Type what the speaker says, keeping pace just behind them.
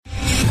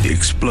The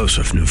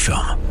explosive new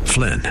film,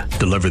 Flynn,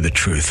 deliver the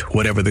truth,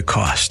 whatever the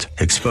cost,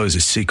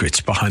 exposes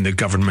secrets behind the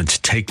government's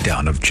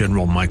takedown of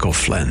General Michael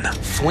Flynn.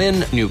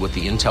 Flynn knew what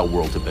the intel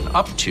world had been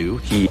up to.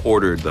 He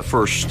ordered the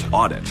first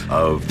audit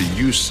of the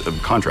use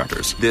of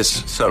contractors.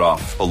 This set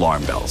off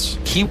alarm bells.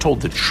 He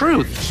told the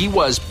truth. He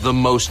was the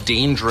most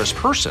dangerous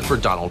person for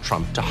Donald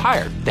Trump to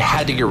hire. They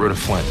had to get rid of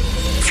Flynn.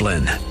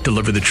 Flynn,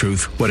 deliver the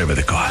truth, whatever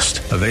the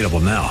cost. Available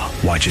now.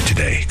 Watch it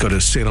today. Go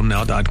to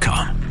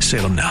salemnow.com.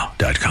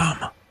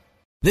 salemnow.com.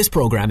 This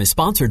program is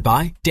sponsored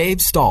by Dave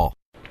Stahl.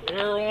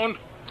 Air on.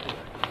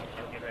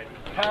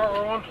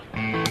 Power on.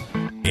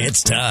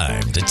 It's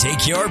time to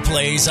take your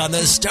place on the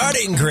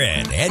starting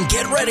grid and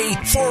get ready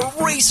for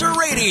Racer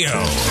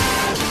Radio.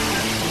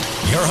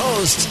 Your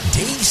host,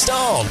 Dave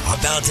Stahl,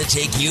 about to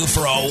take you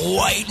for a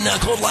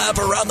white-knuckled lap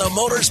around the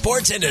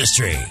motorsports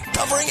industry,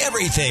 covering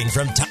everything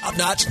from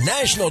top-notch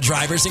national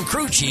drivers and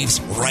crew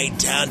chiefs right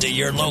down to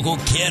your local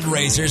kid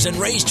racers and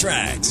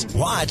racetracks.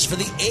 Watch for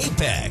the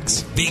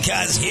apex,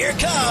 because here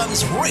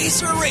comes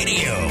Racer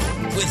Radio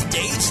with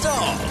Dave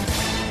Stahl.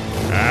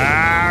 All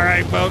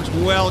right, folks,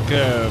 welcome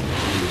to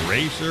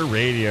Racer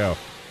Radio.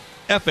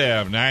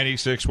 FM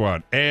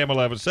 96.1, AM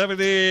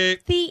 1170.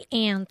 The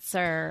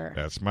Answer.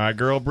 That's my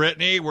girl,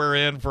 Brittany. We're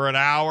in for an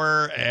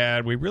hour,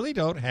 and we really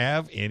don't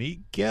have any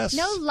guests.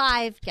 No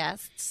live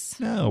guests.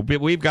 No, but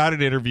we've got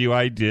an interview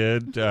I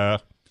did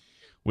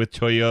with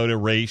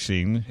Toyota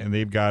Racing, and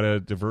they've got a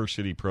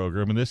diversity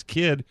program, and this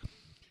kid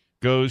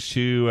goes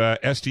to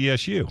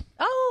SDSU.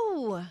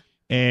 Oh.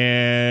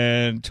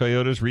 And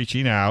Toyota's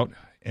reaching out,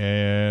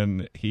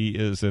 and he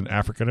is an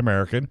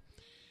African-American.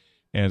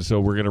 And so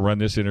we're going to run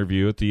this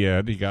interview at the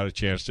end. He got a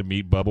chance to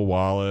meet Bubba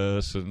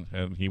Wallace,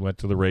 and he went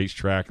to the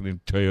racetrack, and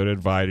then Toyota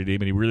invited him,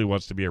 and he really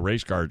wants to be a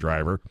race car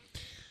driver.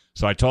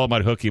 So I told him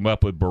I'd hook him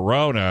up with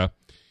Barona,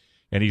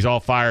 and he's all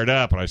fired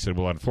up. And I said,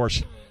 well,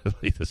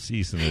 unfortunately, the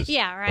season is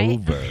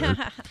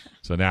over.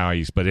 So now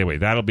but anyway,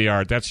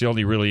 that's the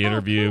only really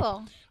interview.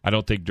 Cool. I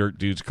don't think Dirt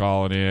Dude's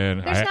calling in.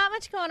 There's not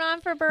much going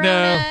on for Barona,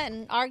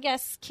 and our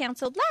guests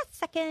canceled last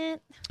second.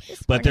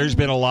 But there's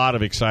been a lot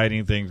of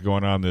exciting things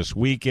going on this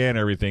weekend,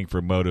 everything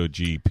from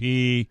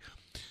MotoGP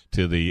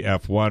to the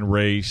F1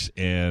 race.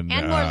 And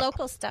more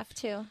local stuff,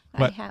 too,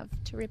 I have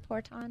to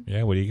report on.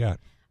 Yeah, what do you got?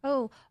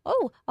 Oh,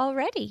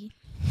 already.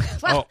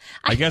 Well,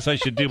 I guess I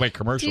should do my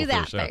commercial do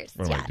that first. first.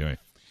 What am I doing?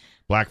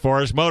 Black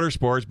Forest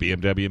Motorsports,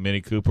 BMW,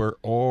 Mini Cooper,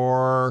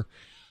 or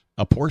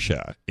a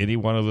Porsche. Any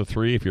one of the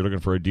three. If you're looking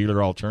for a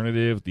dealer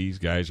alternative, these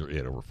guys are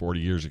it. Over 40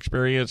 years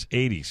experience,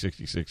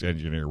 8066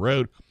 Engineer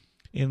Road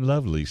in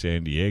lovely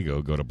San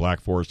Diego. Go to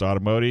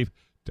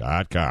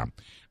blackforestautomotive.com.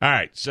 All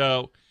right,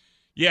 so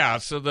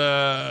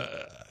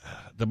the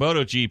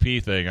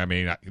MotoGP thing, I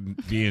mean,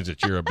 being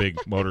that you're a big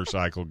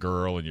motorcycle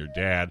girl and your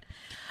dad,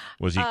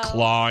 was he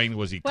clawing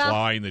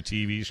the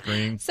TV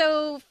screen?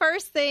 So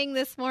first thing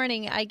this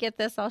morning, I get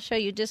this. I'll show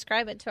you.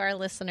 Describe it to our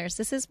listeners.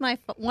 This is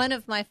one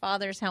of my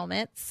father's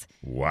helmets.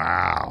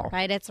 Wow.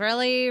 Right? It's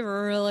really,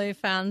 really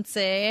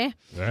fancy.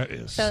 That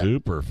is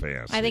super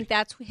fancy. I think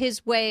that's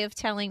his way of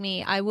telling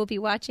me I will be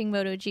watching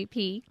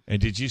MotoGP. And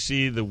did you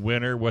see the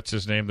winner? What's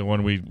his name? The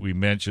one we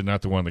mentioned,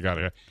 not the one that got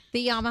it.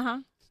 The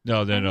Yamaha?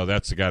 No,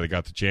 that's the guy that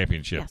got the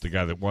championship. Yes. The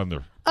guy that won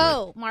the.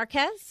 Oh,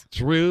 Marquez?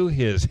 Threw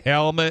his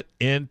helmet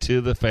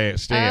into the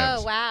stands.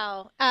 Oh,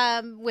 wow.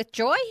 With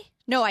joy?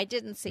 No, I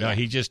didn't see it. No,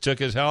 he just took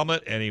his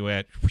helmet and he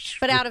went.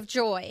 But out of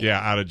joy. Yeah,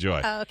 out of joy.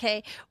 Oh,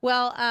 okay.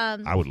 Well,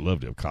 I would love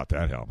to have caught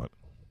that helmet.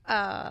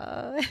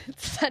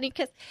 It's funny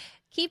because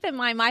keep in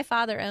mind, my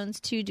father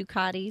owns 2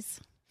 Ducatis.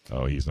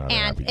 Oh, he's not a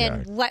happy guy.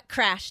 And what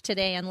crashed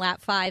today on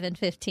lap 5 and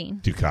 15?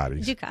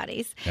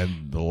 Ducatis.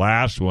 And the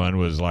last one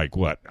was like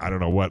what? I don't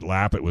know what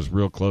lap. It was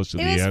real close to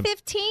the end. It was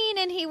 15,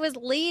 and he was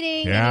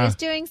leading, and he was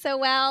doing so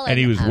well. And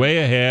he was way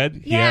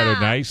ahead. He had a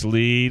nice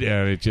lead,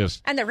 and it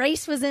just... And the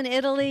race was in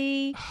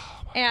Italy.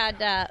 And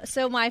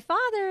so my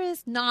father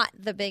is not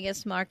the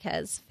biggest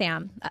Marquez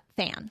fan.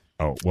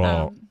 Oh,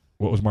 well,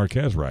 what was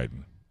Marquez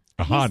riding?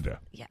 A Honda.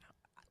 Yeah.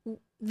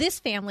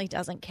 This family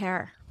doesn't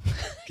care.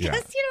 Yeah.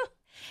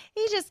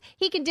 Because,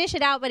 he can dish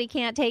it out, but he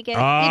can't take it.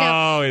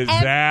 Oh, is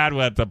that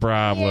what the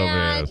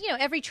problem is?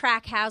 Every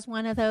track has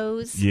one of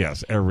those.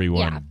 Yes,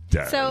 everyone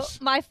does. So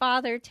my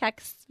father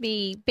texts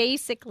me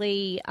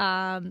basically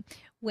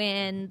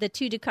when the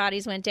 2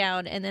 Ducatis went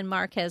down and then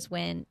Marquez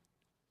went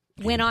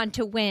on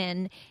to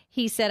win.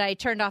 He said, I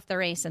turned off the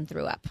race and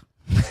threw up.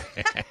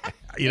 Because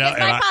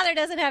my father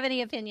doesn't have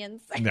any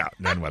opinions. No,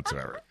 none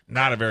whatsoever.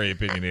 Not a very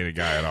opinionated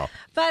guy at all.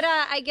 But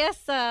I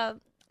guess...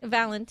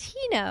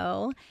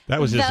 Valentino. That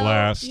was his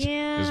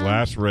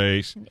last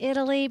race in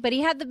Italy, but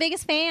he had the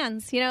biggest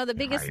fans. The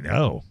biggest. I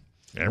know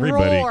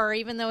everybody. Roar,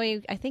 even though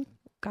he, I think,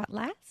 got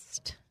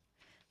last.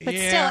 But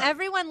still,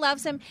 everyone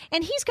loves him,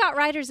 and he's got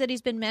riders that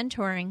he's been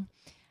mentoring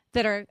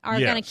that are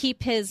going to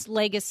keep his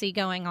legacy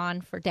going on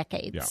for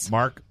decades.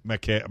 Yeah,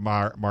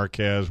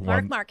 Marquez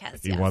won.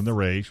 Marquez. He won the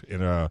race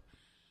in a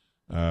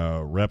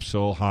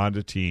Repsol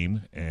Honda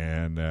team,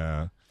 and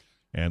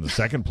the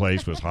second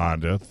place was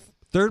Honda.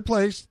 Third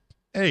place.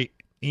 Hey,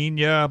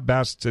 Enya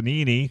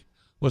Bastianini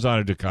was on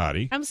a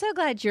Ducati. I'm so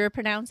glad you're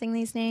pronouncing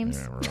these names.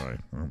 Yeah, right.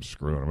 I'm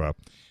screwing them up.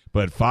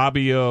 But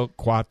Fabio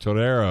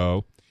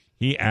Quartararo,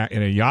 in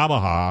a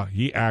Yamaha,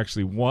 he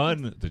actually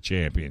won the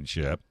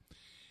championship.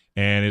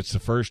 And it's the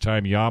first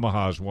time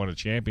Yamaha's won a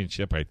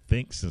championship, I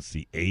think, since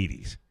the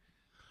 80s.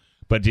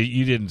 But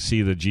you didn't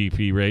see the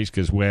GP race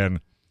because when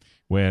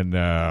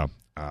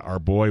our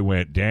boy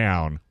went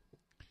down,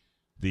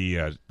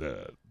 the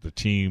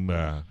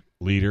team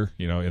leader,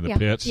 in the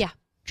pits,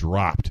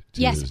 dropped.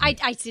 Yes, I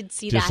did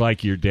see that. Just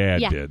like your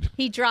dad did.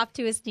 He dropped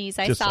to his knees.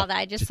 I saw that.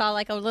 I just saw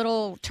like a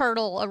little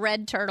turtle, a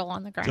red turtle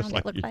on the ground. Just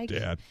like it looked your like.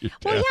 Dad.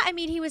 Well, yeah. I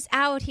mean, he was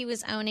out. He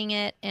was owning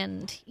it,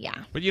 and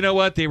yeah. But you know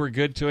what? They were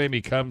good to him.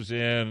 He comes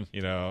in,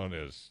 and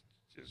his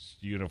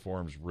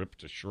uniform's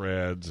ripped to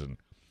shreds, and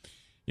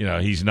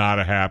he's not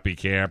a happy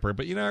camper.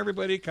 But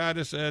everybody kind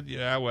of said,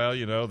 yeah,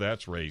 well,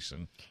 that's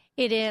racing.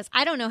 It is.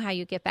 I don't know how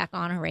you get back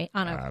on a race.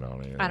 I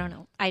don't either. I don't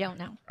know. I don't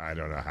know. I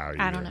don't know how either.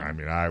 I don't know. I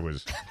mean,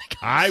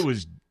 I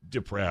was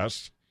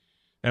depressed,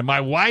 and my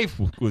wife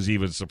was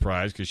even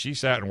surprised because she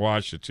sat and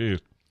watched it too.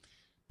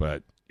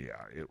 But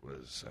yeah, it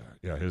was.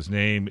 His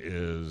name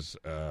is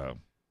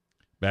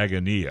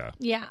Bagania.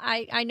 Yeah,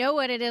 I know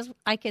what it is.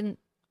 I can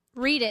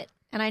read it,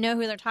 and I know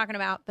who they're talking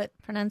about, but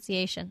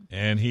pronunciation.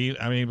 And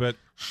but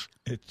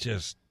it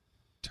just.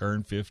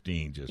 Turned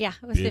 15. Just it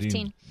was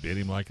 15. Bit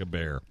him like a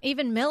bear.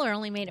 Even Miller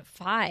only made it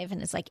 5,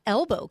 and it's like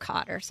elbow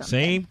caught or something.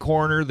 Same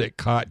corner that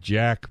caught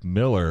Jack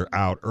Miller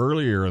out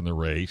earlier in the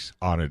race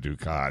on a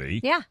Ducati.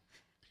 Yeah.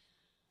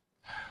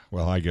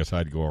 Well, I guess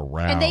I'd go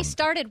around. And they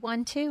started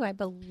 1 too, I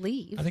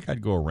believe. I think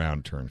I'd go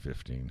around turn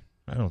 15.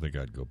 I don't think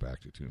I'd go back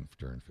to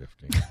turn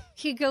 15.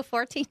 You go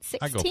 14, 16?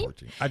 I go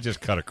 14. I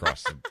just cut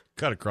across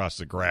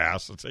the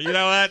grass and say, you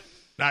know what?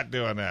 Not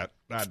doing that.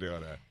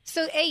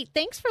 So, hey,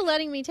 thanks for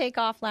letting me take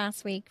off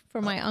last week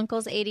for my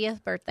uncle's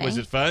 80th birthday. Was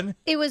it fun?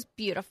 It was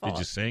beautiful. Did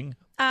you sing?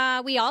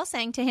 We all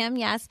sang to him,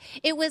 yes.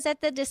 It was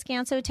at the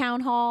Descanso Town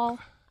Hall.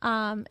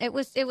 It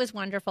was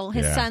wonderful.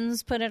 His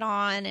sons put it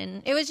on,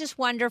 and it was just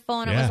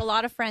wonderful, and it was a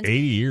lot of friends. 80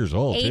 years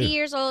old, 80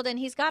 years old, and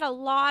he's got a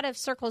lot of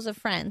circles of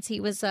friends. He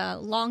was a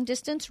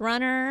long-distance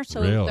runner,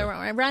 so really? There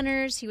were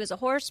runners. He was a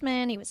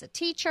horseman. He was a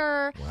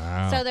teacher.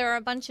 Wow. So there were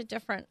a bunch of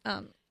different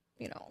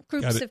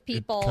groups of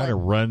people. It kind of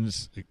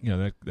runs,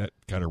 that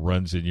kind of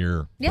runs in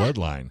your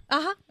bloodline.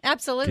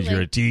 Absolutely. Because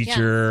you're a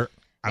teacher. Yeah.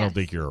 I don't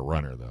think you're a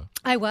runner, though.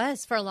 I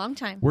was for a long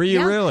time. Were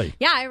you really?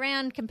 Yeah, I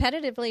ran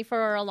competitively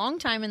for a long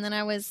time, and then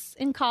I was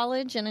in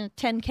college and a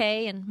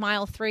 10K and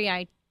mile 3.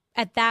 I,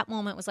 at that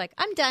moment, was like,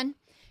 I'm done.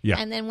 Yeah.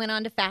 And then went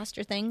on to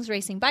faster things,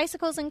 racing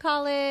bicycles in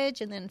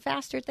college, and then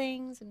faster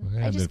things.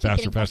 And I just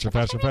keep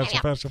faster.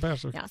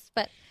 getting Yes,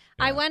 but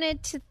I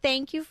wanted to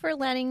thank you for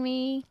letting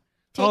me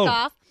take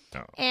off.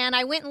 No. And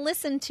I went and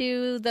listened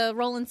to the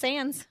Roland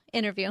Sands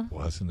interview.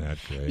 Wasn't that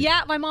great?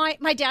 Yeah,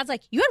 my dad's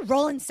like, you had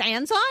Roland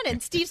Sands on?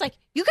 And Steve's like,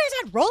 you guys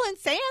had Roland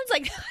Sands?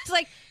 Like, I was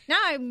like, no,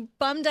 I'm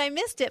bummed I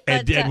missed it.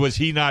 But, and was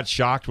he not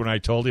shocked when I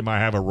told him I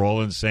have a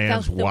Roland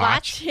Sands the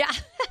watch? Yeah.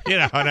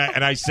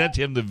 And I sent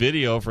him the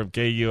video from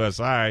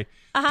KUSI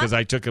because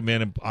I took him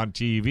in on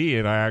TV,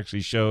 and I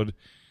actually showed.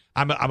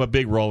 I'm a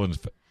big Roland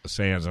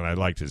Sands, and I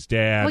liked his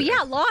dad. Well,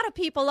 yeah, a lot of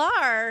people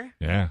are.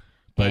 Yeah.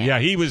 But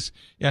he was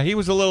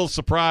a little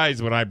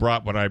surprised when I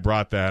brought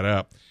that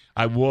up.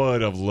 I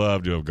would have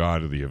loved to have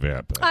gone to the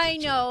event. But I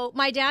know.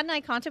 My dad and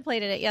I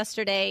contemplated it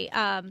yesterday.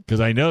 Because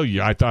I know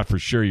I thought for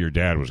sure your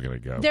dad was going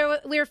to go.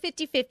 We were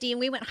 50-50, and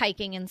we went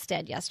hiking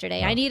instead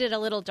yesterday. I needed a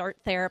little dirt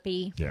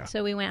therapy,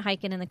 so we went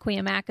hiking in the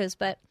Cuyamacas.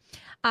 But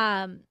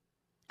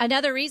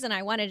another reason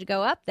I wanted to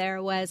go up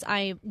there was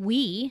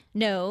we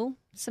know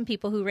some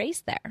people who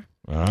race there.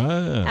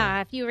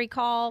 If you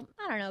recall,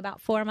 I don't know,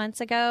 about 4 months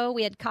ago,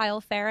 we had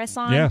Kyle Ferris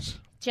on. Yes.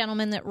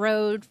 Gentleman that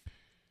rode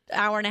an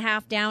hour and a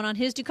half down on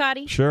his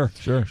Ducati. Sure.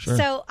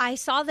 So I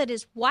saw that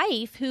his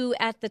wife, who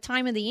at the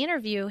time of the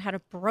interview had a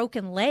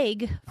broken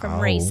leg from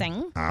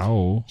racing,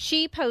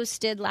 she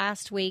posted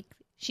last week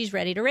she's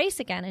ready to race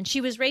again, and she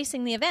was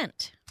racing the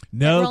event.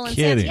 No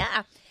kidding.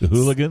 Yeah. The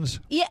Hooligans?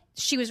 Yeah,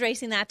 she was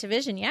racing that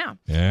division,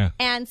 yeah.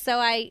 And so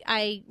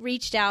I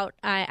reached out.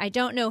 I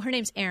don't know. Her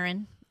name's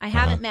Erin. I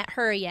haven't met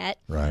her yet,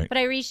 right? But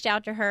I reached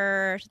out to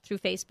her through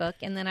Facebook,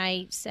 and then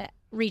I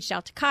reached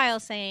out to Kyle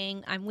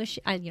saying, "I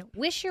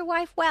wish your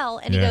wife well."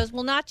 And he goes,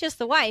 "Well, not just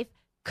the wife.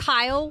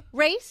 Kyle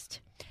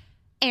raced,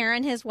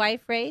 Erin, his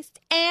wife, raced,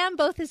 and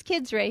both his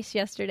kids raced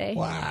yesterday."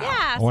 Wow!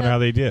 Yeah. I wonder how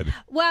they did.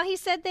 Well, he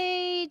said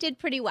they did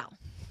pretty well.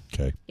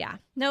 Okay. Yeah.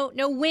 No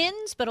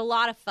wins, but a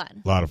lot of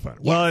fun. A lot of fun.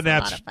 Yes, well, and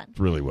that's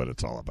really what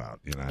it's all about.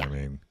 I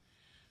mean.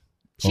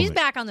 She's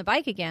back on the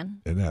bike again.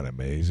 Isn't that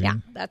amazing? Yeah,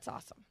 that's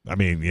awesome. I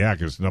mean, yeah,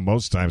 because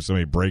most times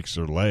somebody breaks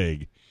their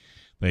leg,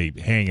 they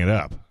hang it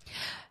up.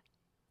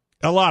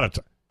 A lot of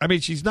times. I mean,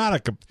 she's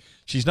not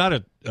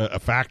a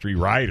factory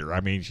rider.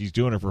 I mean, she's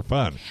doing it for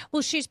fun.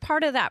 Well, she's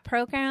part of that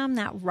program,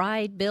 that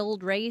ride,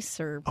 build, race,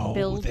 or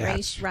build,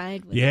 race,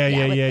 ride. Yeah.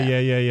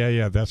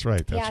 That's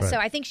right. That's right. So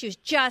I think she was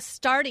just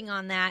starting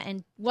on that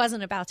and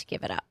wasn't about to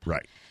give it up.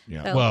 Right.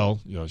 Yeah. So, well,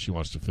 she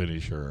wants to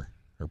finish her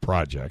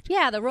project.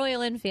 Yeah, the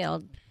Royal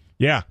Enfield.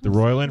 Yeah, the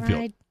Royal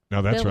Enfield.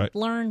 No, that's build, right.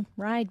 Learn,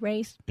 ride,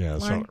 race. Yeah,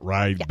 so learn.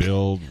 ride,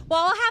 build. Well,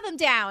 I'll have him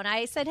down.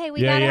 I said, hey,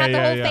 we Yeah, got to yeah, have the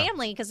yeah, whole yeah.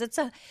 family because it's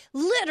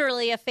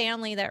literally a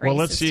family that races Well,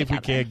 let's see if we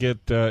together.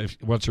 can't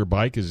get, once her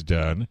bike is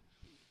done.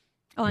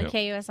 Oh, on Yeah.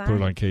 KUSI? Put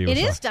it on KUSI. It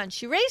is done.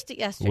 She raced it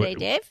yesterday,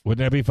 Dave.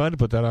 Wouldn't that be fun to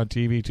put that on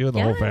TV, too, and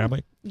the whole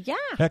family? Yeah.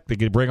 Heck, they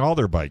could bring all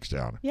their bikes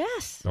down.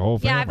 Yes. The whole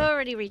Yeah, I've family.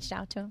 already reached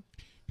out to him.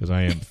 Because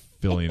I am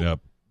filling up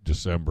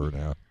December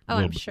now. Oh,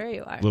 I'm sure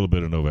you are. A little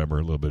bit of November,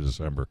 a little bit of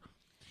December.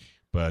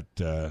 But,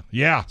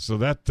 yeah, so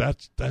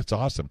that's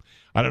awesome.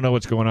 I don't know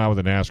what's going on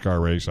with the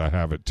NASCAR race. I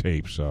have it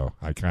taped, so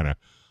I kind of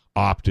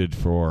opted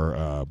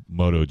for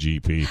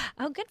MotoGP.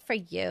 Oh, good for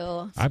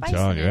you. I'm Spicing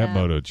telling you, it that up.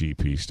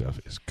 MotoGP stuff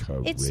is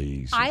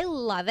crazy. I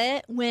love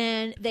it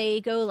when they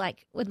go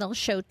when they'll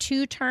show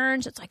two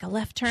turns. It's like a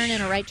left turn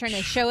and a right turn.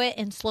 They show it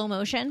in slow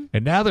motion.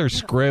 And now they're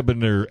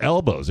scrubbing their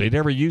elbows. They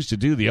never used to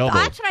do the elbows.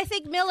 That's what I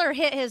think. Miller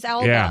hit his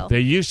elbow. Yeah,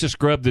 they used to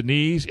scrub the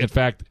knees. In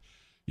fact,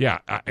 yeah,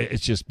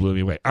 it just blew me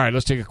away. All right,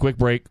 let's take a quick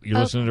break. You're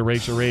listening to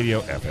Racer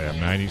Radio, FM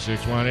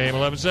 96.1 AM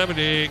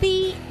 1170.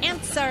 The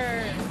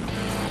answer.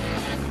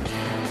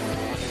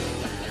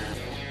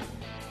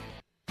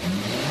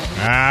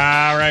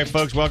 All right,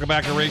 folks, welcome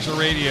back to Racer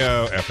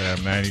Radio, FM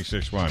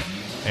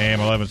 96.1 AM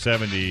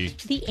 1170.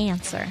 The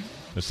answer.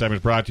 This segment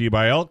is brought to you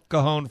by El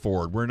Cajon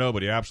Ford, where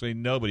absolutely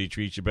nobody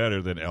treats you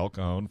better than El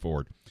Cajon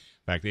Ford.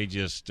 In fact, they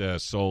just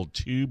sold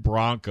 2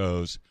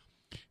 Broncos,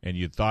 and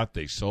you thought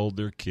they sold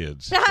their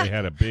kids. They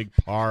had a big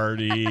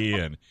party,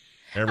 and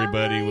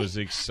everybody was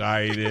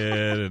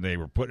excited, and they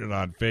were putting it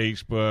on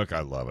Facebook.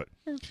 I love it.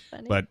 That's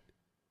funny. But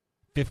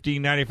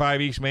 1595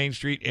 East Main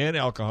Street in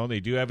El Cajon, they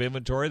do have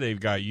inventory. They've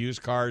got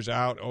used cars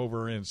out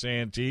over in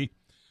Santee.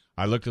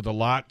 I looked at the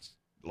lot,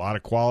 a lot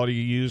of quality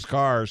used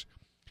cars.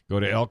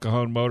 Go to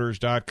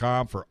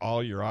elcajonmotors.com for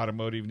all your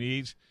automotive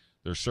needs.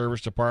 Their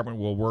service department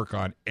will work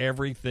on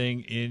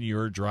everything in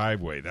your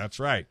driveway. That's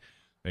right.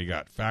 They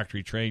got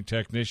factory-trained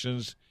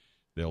technicians.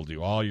 They'll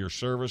do all your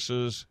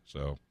services.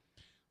 So,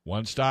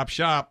 one-stop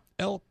shop,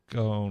 El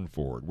Cajon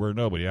Ford, where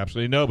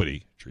absolutely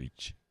nobody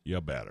treats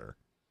you better.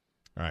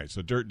 All right,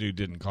 so Dirt Dude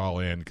didn't call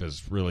in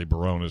because really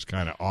Barona's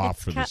kind of off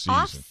for the season.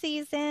 Off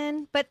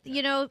season, but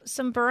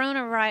some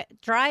Barona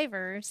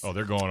drivers. Oh,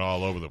 they're going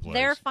all over the place.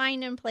 They're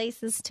finding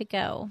places to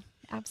go.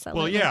 Absolutely.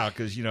 Well, yeah,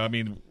 because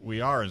we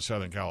are in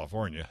Southern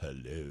California.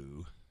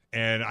 Hello,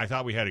 and I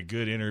thought we had a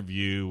good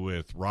interview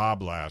with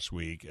Rob last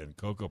week and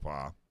Coco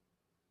Paw.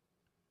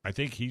 I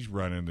think he's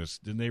running this.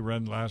 Didn't they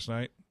run last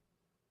night?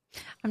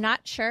 I'm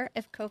not sure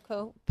if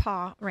Coco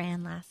Paw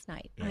ran last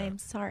night. Yeah. I am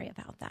sorry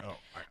about that. Oh,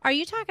 Are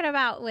you talking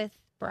about with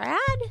Brad?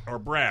 or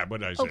Brad? What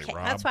did I say, Okay,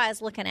 Rob? that's why I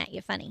was looking at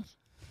you funny.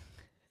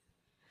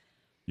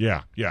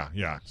 Yeah.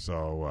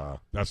 So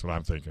that's what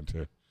I'm thinking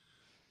too.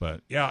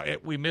 But yeah,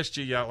 we missed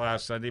you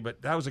last Sunday,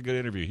 but that was a good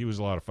interview. He was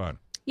a lot of fun.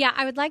 Yeah,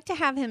 I would like to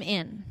have him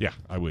in. Yeah,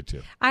 I would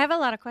too. I have a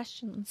lot of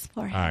questions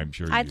for him. I'm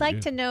sure I'd you like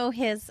do. to know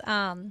his,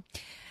 I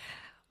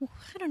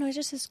don't know,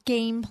 just his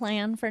game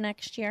plan for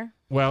next year.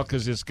 Well,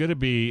 because it's going to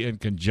be in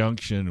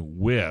conjunction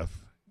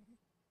with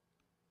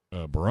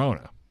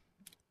Barona.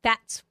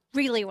 That's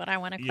really what I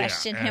want to Yeah,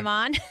 question him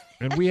on.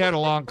 And we had a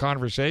long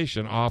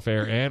conversation off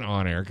air and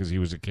on air because he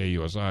was at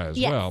KUSI as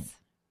Yes. well.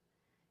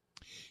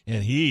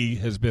 And he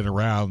has been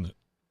around,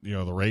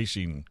 the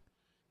racing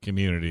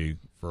community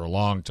for a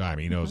long time.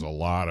 He knows a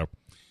lot of,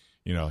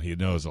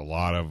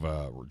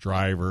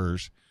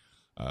 drivers,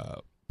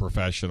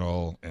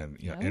 professional and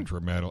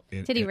instrumental.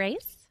 Did he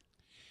race?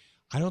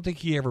 I don't think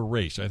he ever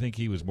raced. I think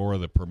he was more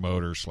of the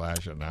promoter /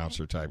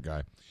 announcer type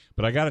guy.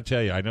 But I got to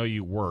tell you, I know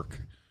you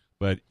work,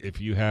 but if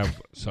you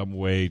have some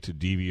way to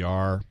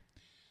DVR,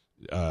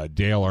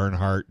 Dale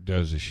Earnhardt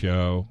does a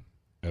show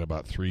at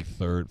about 3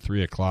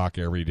 o'clock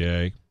every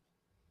day.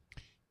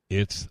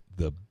 It's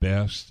the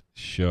best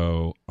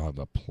show on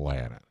the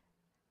planet.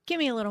 Give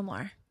me a little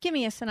more. Give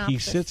me a synopsis. He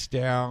sits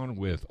down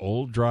with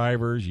old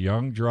drivers,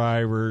 young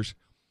drivers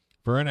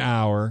for an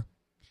hour,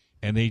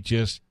 and he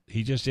just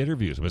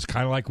interviews them. It's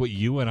kind of like what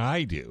you and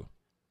I do.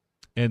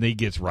 And he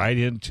gets right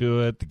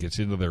into it, gets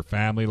into their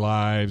family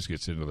lives,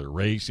 gets into their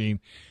racing.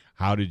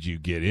 How did you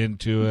get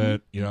into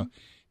it?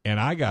 And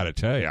I got to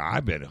tell you,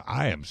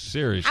 I am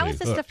seriously How is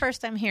this the hooked.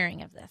 first I'm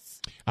hearing of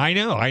this? I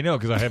know,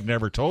 because I have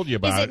never told you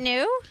about Is it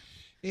new?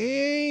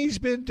 He's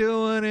been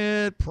doing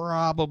it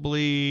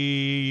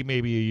probably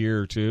maybe a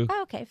year or two.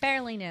 Oh, okay,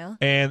 fairly new.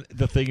 And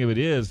the thing of it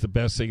is, the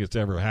best thing that's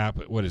ever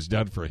happened, what it's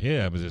done for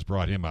him is it's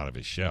brought him out of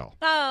his shell.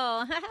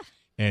 Oh,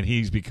 And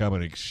he's become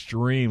an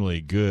extremely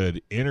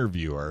good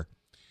interviewer.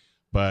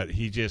 But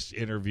he just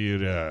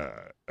interviewed an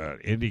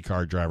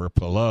IndyCar driver,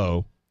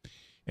 Pillow,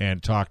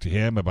 and talked to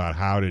him about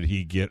how did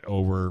he get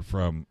over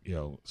from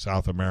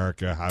South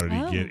America, how did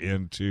he get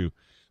into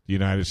the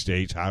United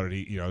States, how did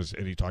he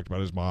and he talked about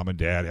his mom and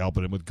dad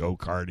helping him with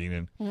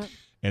go-karting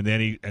and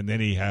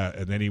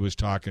then he was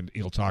talking.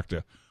 He'll talk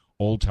to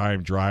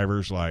old-time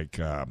drivers like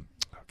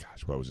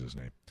what was his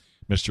name,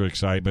 Mr.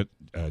 Excitement,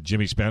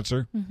 Jimmy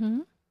Spencer.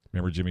 Mm-hmm.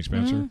 Remember Jimmy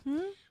Spencer? Mm-hmm.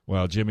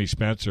 Well, Jimmy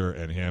Spencer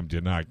and him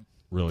did not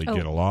really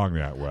get along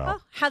that well.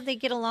 Oh, how'd they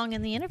get along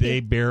in the interview? They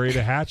buried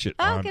a hatchet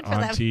on good for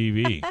them.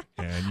 TV.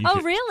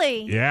 And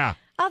Really? Yeah.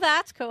 Oh,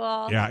 that's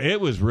cool. Yeah,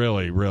 it was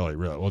really, really,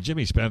 really. Well,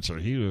 Jimmy Spencer,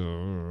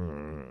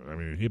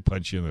 he'd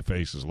punch you in the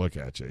face and look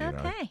at you. You know?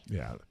 Okay.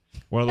 Yeah.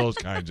 One of those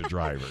kinds of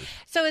drivers.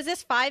 So is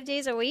this 5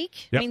 days a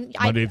week? Yep,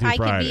 Monday through I could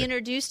Friday. be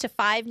introduced to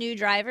 5 new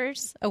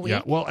drivers a week.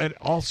 Yeah, well, and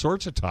all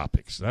sorts of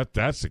topics.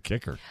 That's the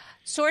kicker.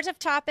 Sorts of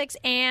topics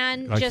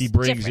and Like just he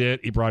brings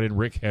different. it. He brought in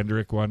Rick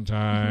Hendrick one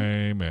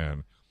time,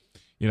 and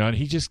and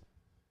he just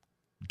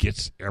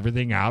gets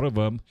everything out of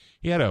him.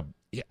 He had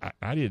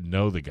I didn't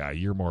know the guy.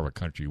 You're more of a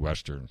country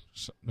western.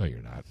 No,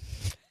 you're not.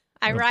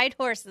 I ride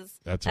horses.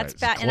 That's right.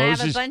 About, and I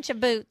have a bunch of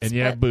boots. And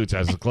you have boots.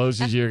 That's as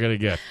close as you're going to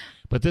get.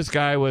 But this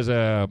guy was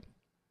a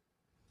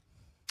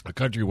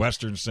country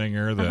western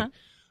singer that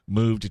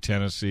moved to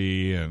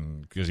Tennessee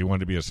and because he wanted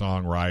to be a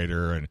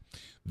songwriter, and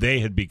they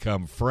had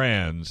become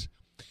friends.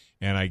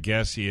 And I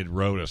guess he had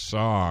wrote a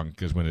song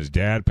because when his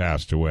dad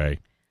passed away,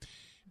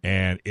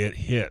 and it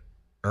hit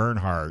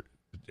Earnhardt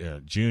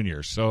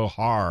Jr. so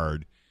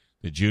hard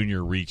that Jr.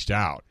 reached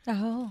out.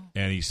 Oh.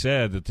 And he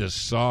said that this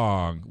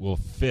song will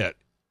fit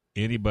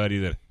anybody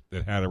that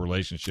had a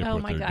relationship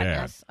with their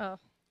goodness. dad.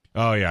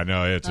 Oh, yeah,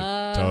 no, it's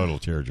a total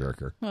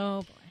tearjerker.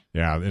 Oh, boy.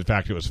 Yeah, in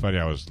fact, it was funny.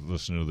 I was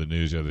listening to the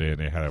news the other day, and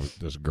they had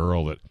this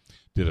girl that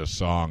did a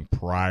song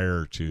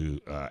prior to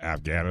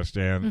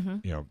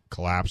Afghanistan,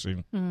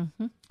 collapsing.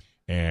 Mm-hmm.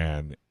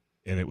 And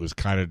it was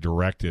kind of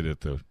directed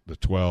at the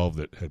 12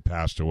 that had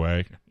passed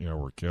away,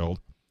 were killed.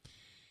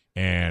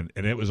 And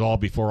it was all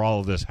before all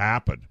of this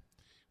happened.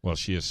 Well,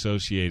 she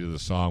associated the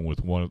song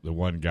with the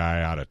one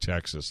guy out of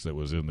Texas that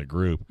was in the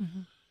group,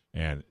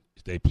 and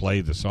they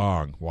played the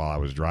song while I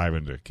was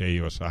driving to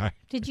KUSI.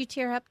 Did you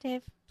tear up,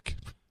 Dave?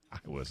 I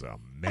was a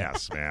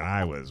mess, man.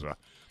 I was.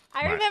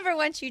 I remember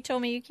once you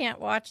told me you can't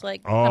watch no.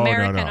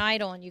 American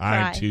Idol and you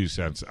cry. I'm too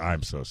sensitive.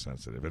 I'm so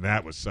sensitive, and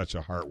that was such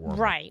a heartwarming.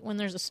 Right, when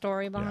there's a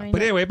story behind it.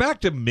 But anyway, back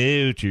to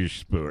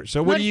motorsport.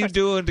 So what are you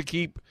doing to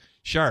keep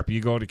sharp? Are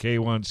you going to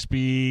K1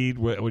 Speed?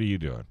 What are you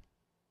doing?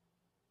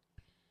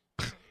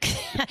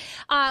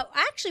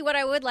 Actually, what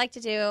I would like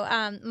to do,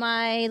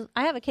 I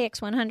have a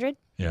KX100.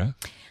 Yeah.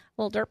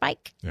 Little dirt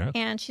bike. Yeah.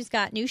 And she's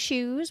got new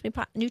shoes. We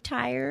bought new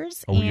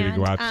tires. Oh, we're going to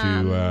go out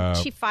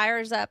to... she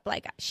fires up,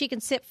 she can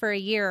sit for a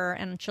year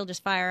and she'll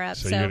just fire up.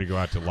 So you're going to go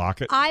out to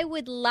Lockett? I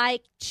would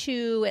like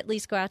to at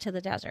least go out to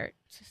the desert.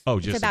 Oh,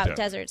 just it's about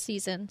desert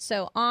season.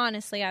 So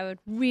honestly, I would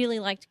really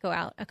like to go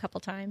out a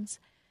couple times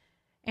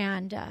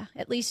and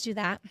at least do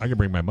that. I can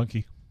bring my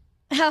monkey.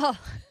 Oh.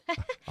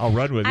 I'll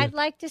run with you. I'd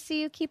like to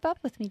see you keep up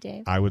with me,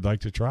 Dave. I would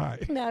like to try.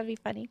 That would be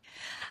funny.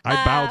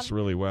 I bounce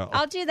really well.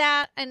 I'll do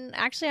that. And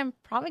actually, I'm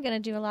probably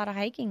going to do a lot of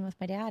hiking with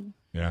my dad.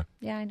 Yeah.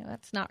 Yeah, I know.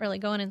 It's not really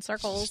going in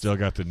circles. Still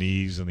got the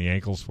knees and the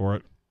ankles for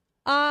it?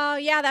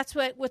 Yeah, that's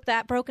what with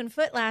that broken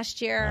foot last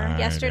year.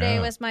 Yesterday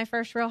was my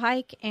first real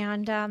hike.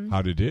 And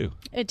how'd it do?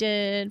 It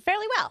did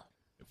fairly well.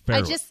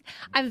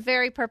 I'm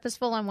very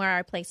purposeful on where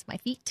I place my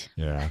feet.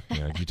 Yeah.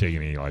 Did you take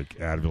any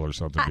Advil or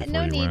something before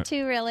no you need went?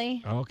 to,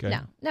 really. Oh, okay.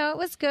 No, it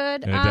was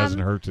good. And it doesn't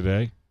hurt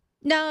today?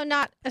 No,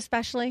 not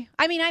especially.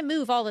 I mean, I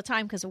move all the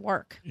time because of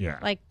work. Yeah.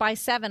 Like by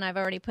 7, I've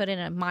already put in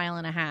 1.5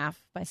 miles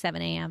by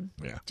 7 a.m.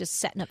 Yeah.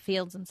 Just setting up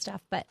fields and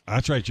stuff. But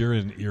that's right. You're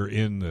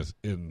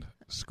in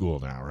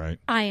school now, right?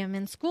 I am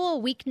in school,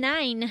 week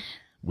 9.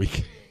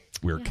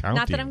 We're counting.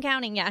 Not that I'm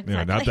counting, yeah,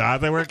 exactly.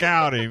 Not that we're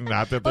counting.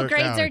 Not that they're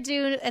grades counting. are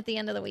due at the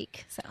end of the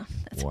week, so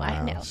that's why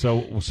I know.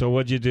 So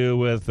what'd you do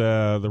with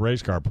the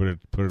race car? Put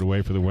it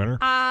away for the winter?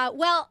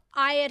 Well,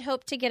 I had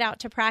hoped to get out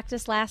to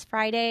practice last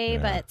Friday,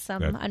 but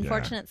some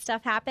unfortunate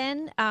stuff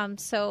happened.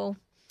 So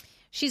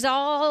she's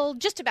all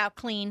just about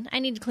clean. I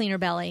need to clean her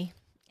belly.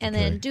 And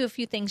then do a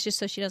few things just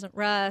so she doesn't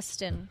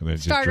rust and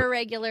start her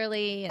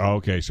regularly. And...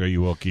 okay, so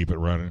you will keep it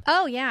running?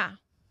 Oh, yeah.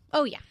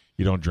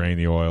 You don't drain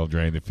the oil,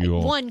 drain the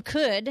fuel? One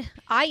could.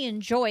 I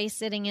enjoy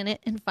sitting in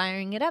it and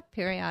firing it up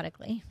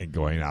periodically. And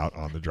going out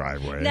on the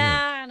driveway? Nah,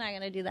 I'm not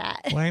going to do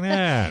that. Why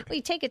not?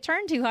 We take a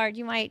turn too hard,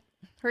 you might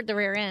hurt the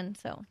rear end.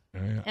 So,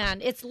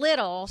 and it's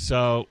little.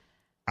 So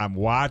I'm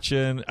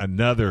watching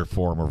another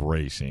form of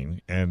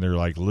racing, and they're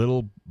like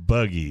little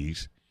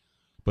buggies,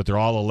 but they're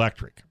all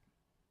electric.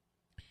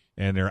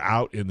 And they're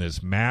out in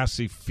this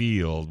massive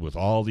field with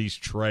all these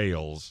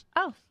trails.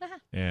 Oh,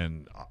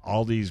 and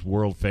all these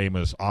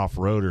world-famous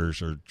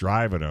off-roaders are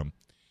driving them.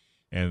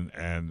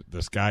 And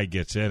this guy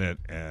gets in it,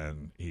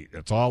 and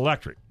it's all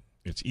electric.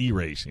 It's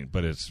e-racing,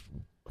 but it's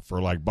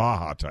for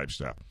Baja type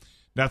stuff.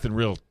 Nothing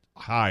real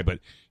high, but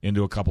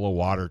into a couple of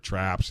water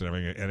traps and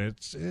everything. And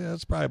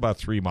it's probably about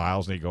 3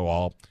 miles, and they go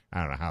all,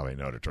 I don't know how they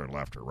know to turn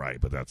left or right,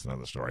 but that's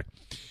another story.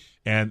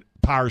 And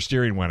power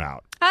steering went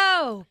out.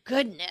 Oh,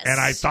 goodness. And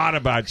I thought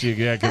about you,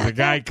 because the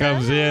guy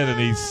comes in,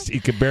 and he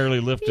could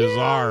barely lift his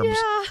arms.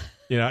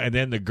 Yeah. And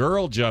then the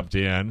girl jumped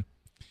in,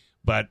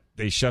 but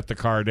they shut the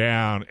car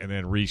down and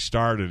then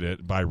restarted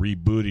it by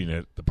rebooting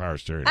it. The power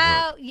steering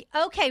worked.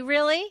 Okay,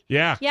 really?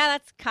 Yeah. Yeah,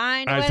 that's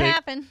kind of what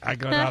happened. I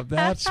go, now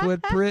that's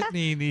what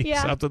Brittany needs,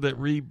 something that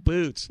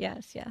reboots.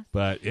 Yes.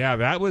 But, yeah,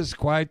 that was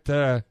quite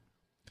the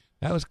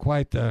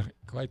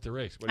Quite the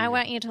race. What do I you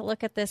want you to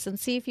look at this and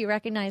see if you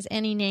recognize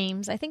any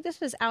names. I think this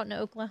was out in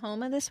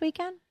Oklahoma this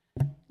weekend.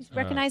 You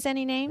recognize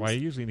any names? Well, I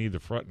usually need the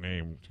front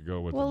name to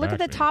go with Well, the look back at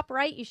the name. top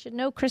right. You should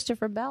know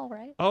Christopher Bell,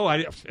 right? Oh,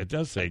 it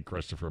does say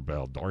Christopher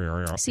Bell.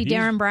 See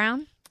Darren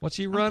Brown? What's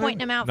he running?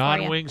 pointing him out for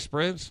you. Non-wing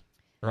sprints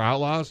or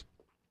outlaws?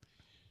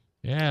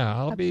 Yeah,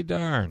 I'll be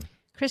darned.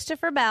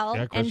 Christopher Bell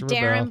Yeah, and Christopher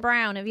Darren Bell.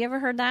 Brown. Have you ever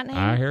heard that name?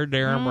 I heard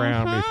Darren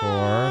Brown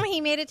before.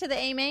 He made it to the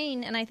A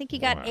main, and I think he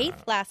got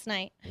 8th last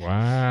night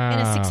Wow. in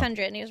a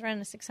 600, and he was running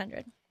a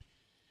 600.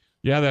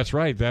 Yeah, that's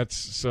right. That's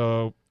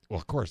so. Well,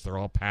 of course, they're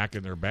all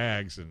packing their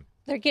bags and.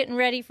 They're getting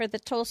ready for the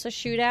Tulsa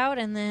shootout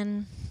and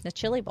then the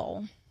Chili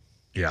Bowl.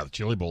 Yeah, the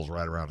Chili Bowl's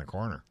right around the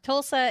corner.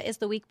 Tulsa is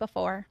the week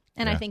before,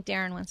 and I Yeah. think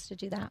Darren wants to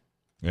do that.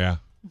 Yeah,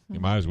 you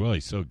might as well.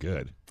 He's so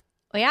good.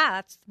 Well, yeah,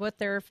 that's what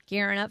they're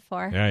gearing up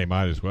for. Yeah, you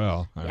might as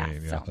well. I Yeah,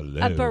 mean, so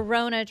hello. a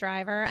Verona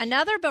driver,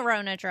 another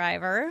Verona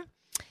driver,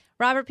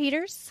 Robert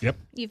Peters. Yep.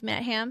 You've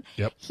met him.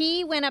 Yep.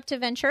 He went up to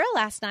Ventura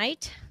last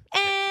night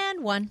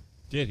and won.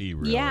 Did he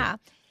really? Yeah.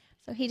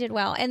 So he did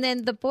well. And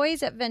then the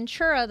boys at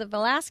Ventura, the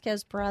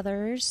Velasquez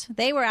brothers,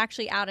 they were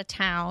actually out of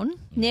town,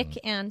 Nick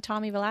and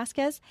Tommy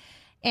Velasquez,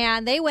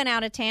 and they went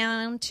out of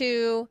town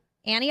to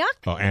Antioch.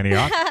 Oh,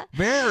 Antioch.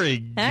 Very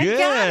good. I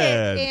got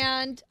it.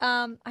 And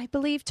I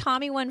believe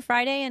Tommy won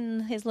Friday,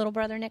 and his little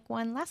brother Nick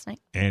won last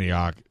night.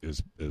 Antioch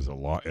is a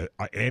lot.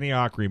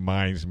 Antioch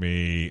reminds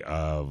me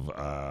of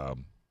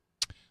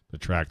the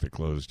track that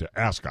closed to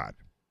Ascot.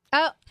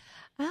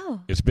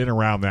 Oh. It's been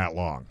around that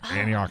long.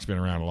 Antioch's been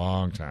around a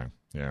long time.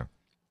 Yeah.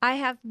 I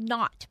have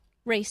not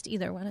raced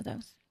either one of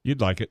those.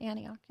 You'd like it.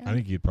 Antioch. Yeah. I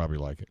think you'd probably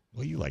like it.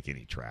 Well, you like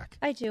any track.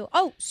 I do.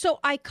 Oh, so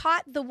I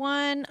caught the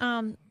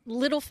one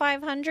Little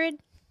 500.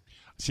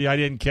 See, I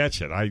didn't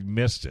catch it. I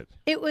missed it.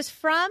 It was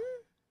from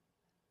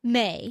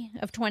May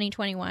of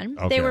 2021.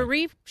 Okay. They were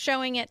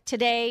re-showing it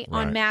today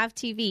on Right. MAV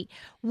TV.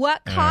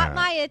 What caught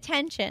my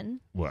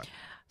attention, What?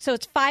 so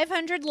it's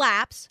 500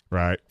 laps,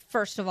 Right.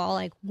 first of all,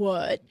 like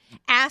what?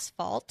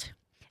 Asphalt.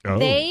 Oh.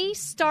 They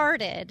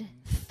started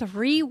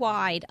 3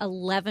 wide,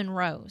 11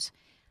 rows.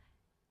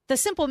 The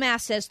simple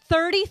math says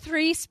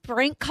 33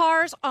 sprint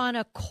cars on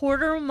a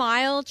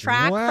quarter-mile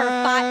track for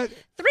What?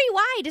 3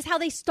 wide is how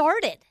they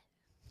started.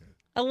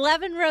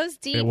 11 rows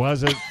deep.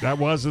 That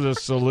wasn't a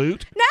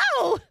salute.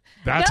 No.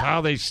 That's No. how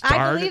they started.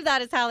 I believe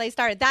that is how they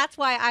started. That's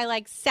why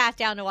I sat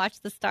down to watch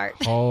the start.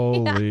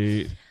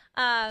 Holy.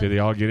 Did they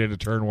all get into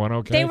turn one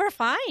okay? They were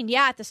fine,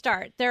 yeah, at the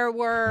start. There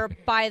were,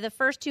 by the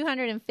first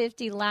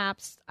 250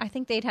 laps, I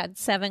think they'd had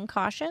 7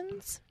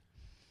 cautions.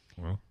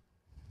 Well,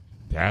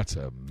 that's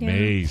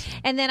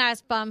amazing. And then I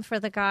was bummed for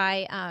the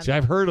guy. See,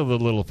 I've heard of the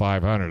little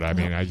 500. I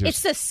mean,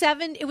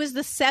 It was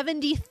the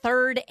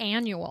 73rd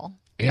annual.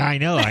 Yeah, I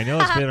know.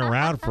 It's been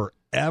around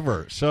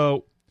forever.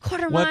 So,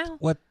 Quarter mile.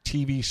 what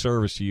TV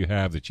service do you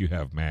have that you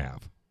have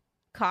MAV?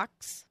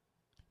 Cox.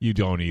 You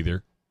don't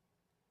either.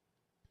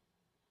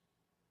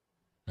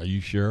 Are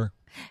you sure?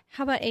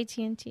 How about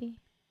AT&T?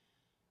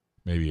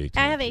 Maybe AT&T.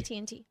 I have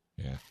AT&T.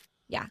 Yeah.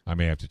 Yeah. I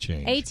may have to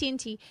change.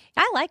 AT&T.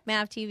 I like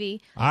MAV TV.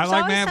 I There's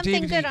like always MAV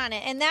something TV. good on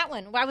it. And that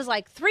one, I was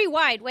like 3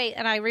 wide. Wait,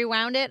 and I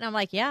rewound it, and I'm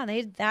like, yeah,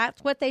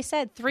 that's what they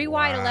said. 3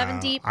 wide, 11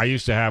 deep. I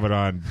used to have it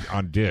on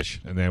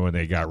Dish, and then when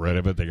they got rid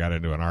of it, they got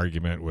into an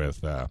argument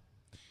with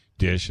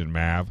Dish and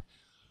MAV.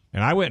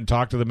 And I went and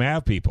talked to the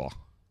MAV people,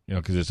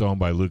 because it's owned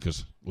by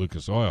Lucas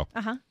Oil.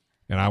 Uh-huh.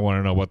 And I want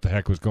to know what the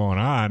heck was going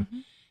on. Mm-hmm.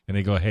 And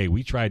they go, hey,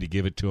 we tried to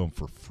give it to them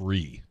for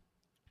free.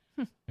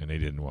 And they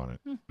didn't want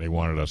it. They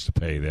wanted us to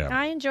pay them.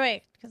 I enjoy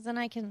it because then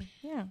I can,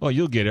 yeah. Well,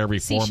 you'll get every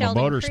See form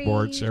Sheldon of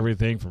motorsports, Creed.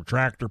 everything from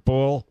tractor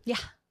pull. Yeah.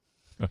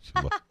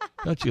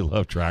 Don't you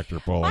love tractor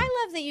pulling?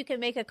 I love that you can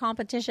make a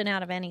competition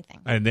out of anything.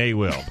 And they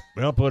will.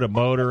 They'll put a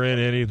motor in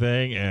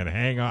anything and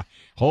hang on.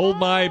 Hold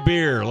my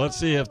beer. Let's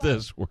see if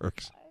this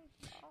works.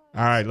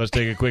 All right, let's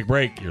take a quick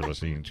break. You're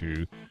listening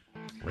to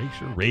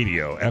Racer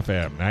Radio,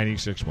 FM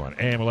 96.1,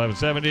 AM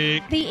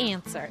 1170. The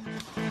answer.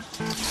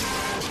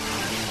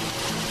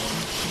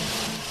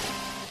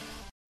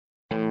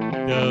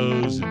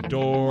 Windows and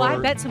doors. Well, I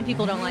bet some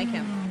people don't like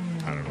him.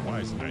 I don't know why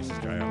he's the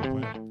nicest guy on the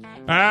planet.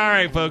 All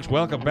right, folks,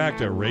 welcome back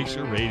to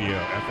Racer Radio,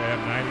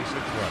 FM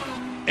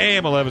 96.1,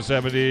 AM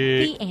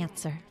 1170. The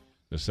answer.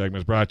 This segment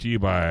is brought to you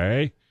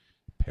by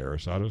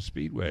Paris Auto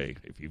Speedway.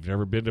 If you've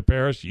never been to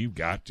Paris, you've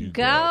got to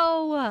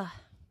go.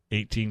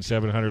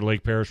 18700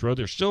 Lake Paris Road.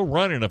 They're still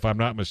running, if I'm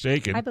not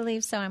mistaken. I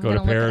believe so. I'm Go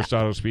going to to look it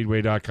up.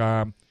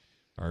 ParisAutospeedway.com.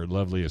 Our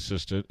lovely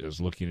assistant is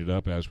looking it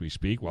up as we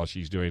speak. While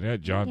she's doing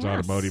that, John's Yes.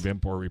 Automotive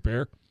Import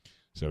Repair,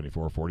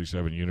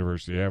 7447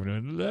 University Avenue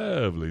in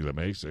lovely La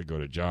Mesa. Go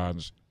to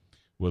John's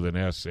with an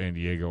S, San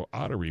Diego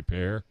Auto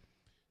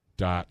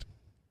Repair.com.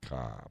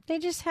 They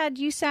just had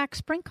USAC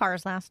sprint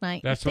cars last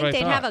night. That's I what I think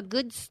they'd thought. have a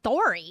good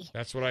story.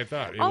 That's what I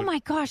thought. Oh, my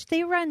gosh.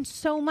 They run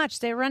so much.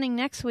 They're running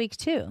next week,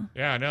 too.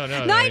 Yeah, no.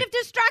 Night of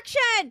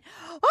Destruction!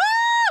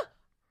 Oh!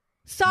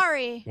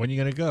 Sorry. When are you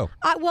going to go?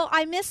 Well,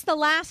 I missed the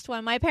last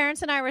one. My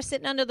parents and I were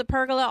sitting under the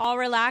pergola all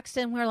relaxed,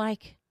 and we're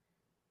like,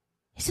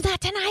 is that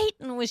tonight?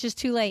 And it was just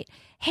too late.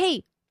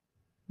 Hey,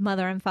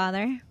 mother and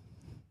father.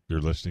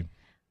 You're listening?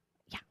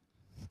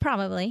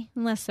 Probably,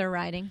 unless they're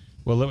riding.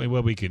 Well,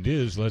 what we can do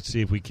is let's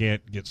see if we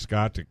can't get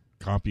Scott to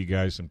comp you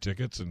guys some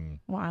tickets. And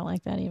Well, I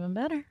like that even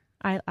better.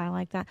 I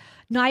like that.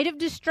 Night of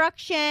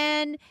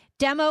Destruction,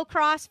 demo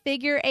cross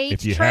figure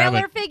eights,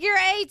 trailer figure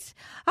eights,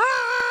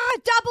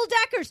 double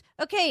deckers.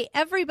 Okay,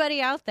 everybody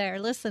out there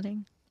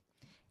listening.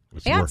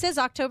 It says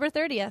October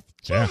 30th.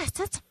 Yes,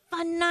 that's a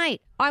fun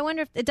night. I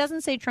wonder if it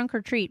doesn't say trunk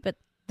or treat, but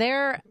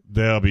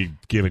they'll be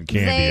giving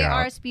candy out. They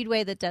are a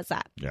speedway that does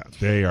that. Yeah,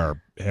 they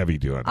are heavy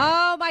doing that.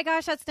 Oh my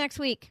gosh, that's next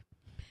week.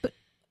 But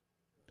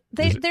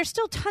there's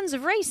still tons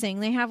of racing.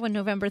 They have one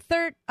November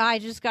 3rd. I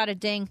just got a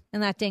ding,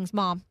 and that ding's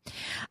mom.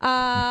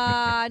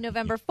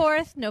 November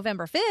 4th,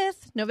 November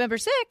 5th, November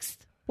 6th.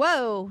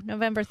 Whoa,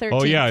 November 13th.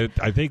 Oh yeah,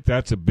 I think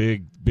that's a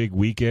big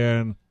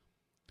weekend.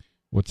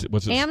 What's it?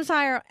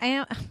 AMSOIL.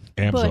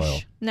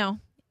 Bush. No.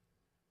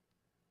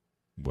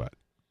 What?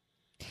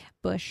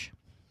 Bush.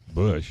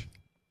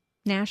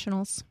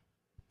 Nationals.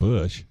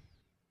 Bush.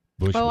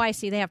 Oh, I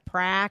see. They have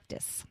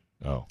practice.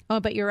 Oh,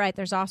 but you're right.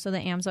 There's also the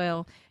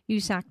AMSOIL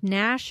USAC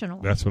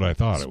National. That's what I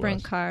thought it was.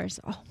 Sprint cars.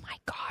 Oh, my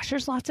gosh.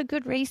 There's lots of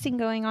good racing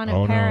going on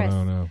in Paris.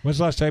 No. When's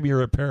the last time you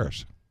were at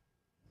Paris?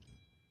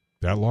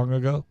 That long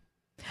ago?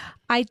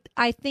 I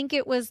think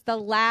it was the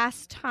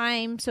last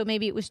time, so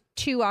maybe it was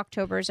 2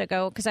 Octobers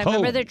ago, because I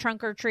remember the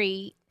trunk or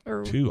treat.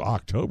 2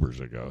 Octobers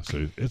ago,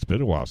 so it's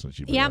been a while since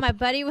you've been up. My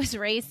buddy was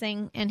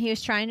racing, and he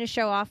was trying to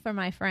show off for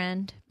my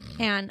friend,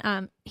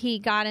 and he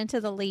got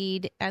into the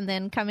lead, and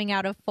then coming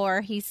out of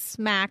 4, he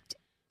smacked.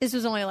 This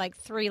was only like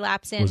 3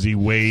 laps in. Was he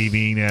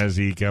waving as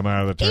he came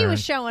out of the turn? He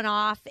was showing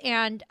off,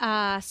 and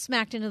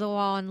smacked into the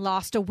wall and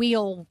lost a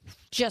wheel,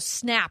 just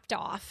snapped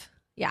off.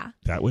 Yeah.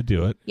 That would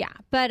do it. Yeah,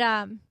 but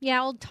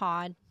old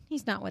Todd,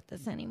 he's not with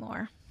us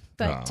anymore.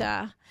 But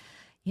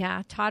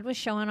Todd was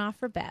showing off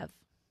for Bev.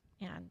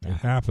 And it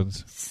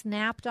happens.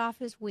 Snapped off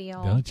his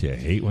wheel. Don't you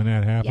hate when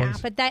that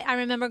happens? Yeah, but I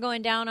remember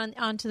going down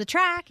onto the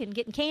track and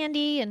getting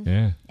candy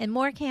and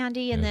more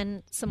candy and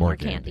then some more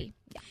candy.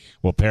 Yeah.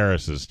 Well,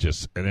 Paris is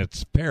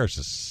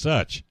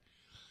such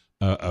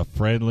a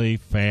friendly,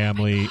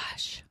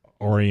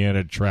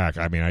 family-oriented track.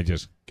 I mean, I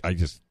can't.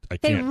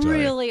 They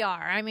really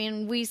are. I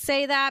mean, we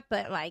say that,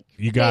 but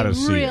you gotta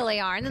see they really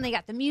are. And then they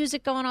got the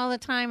music going all the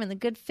time and the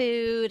good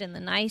food and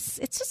the nice.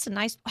 It's just a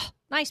nice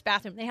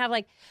bathroom. They have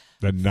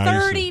the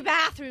 30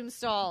 bathroom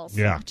stalls.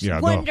 Yeah,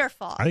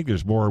 wonderful. No, I think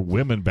there's more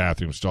women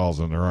bathroom stalls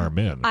than there are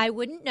men. I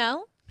wouldn't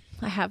know.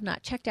 I have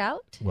not checked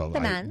out the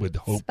men's. I would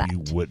hope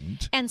you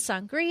wouldn't. And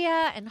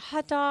sangria and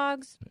hot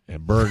dogs.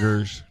 And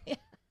burgers.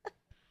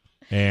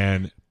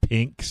 And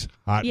Pink's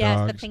hot dogs.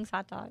 Yes, the Pink's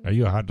hot dog. Are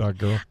you a hot dog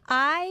girl?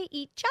 I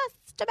eat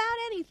just about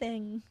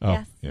anything. Oh,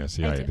 yes. Yeah,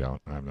 see, I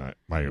don't. I'm not.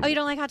 You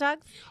don't like hot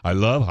dogs? I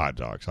love hot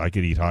dogs. I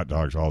could eat hot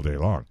dogs all day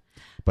long.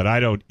 But I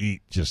don't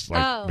eat just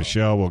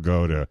Michelle will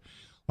go to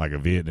a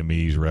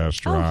Vietnamese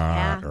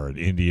restaurant or an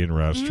Indian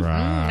restaurant.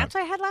 Mm-hmm. That's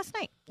what I had last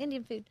night,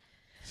 Indian food.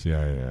 See,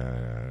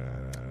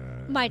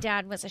 my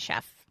dad was a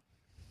chef.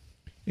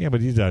 Yeah, but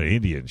he's not an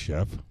Indian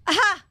chef.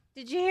 Aha!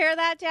 Did you hear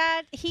that,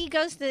 Dad? He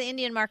goes to the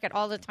Indian market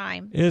all the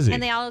time. Is he?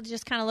 And they all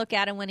just kind of look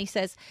at him when he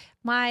says,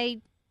 my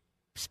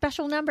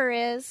special number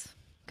is,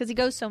 because he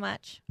goes so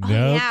much. Nope.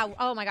 Oh, yeah.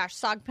 Oh, my gosh.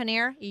 Saag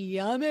paneer.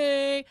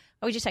 Yummy.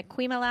 Oh, we just had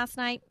quinoa last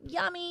night.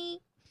 Yummy.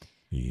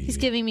 Yeah. He's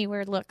giving me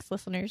weird looks,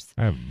 listeners.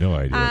 I have no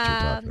idea what you're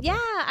talking about.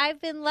 Yeah,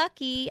 I've been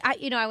lucky.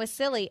 I was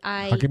silly.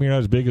 How come you're not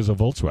as big as a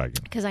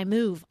Volkswagen? Because I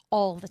move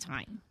all the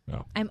time.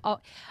 Oh.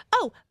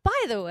 Oh,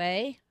 by the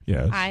way.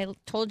 Yes. I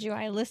told you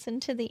I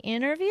listened to the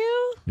interview.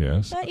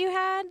 Yes. That you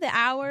had, the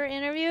hour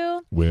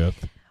interview.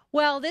 With?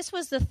 Well, this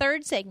was the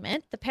 3rd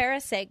segment, the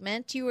Paris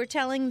segment. You were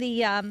telling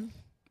the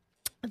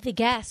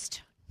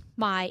guest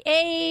my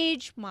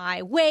age,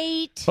 my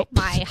weight,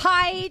 my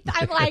height.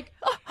 I'm like,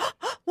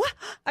 what?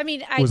 I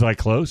mean, was I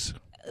close?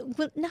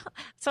 Well, no.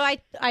 So I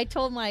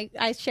told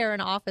I share an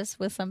office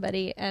with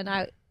somebody,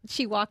 and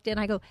she walked in.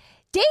 I go,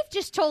 Dave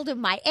just told him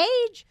my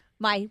age,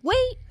 my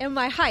weight, and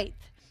my height.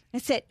 I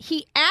said,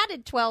 he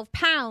added 12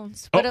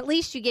 pounds, but at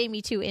least you gave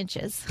me 2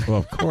 inches. Well,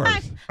 of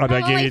course. I'm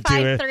only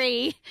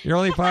 5'3". You're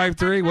only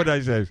 5'3"? What did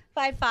I say?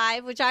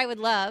 5'5", which I would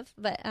love.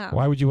 But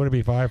why would you want to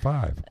be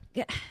 5'5"?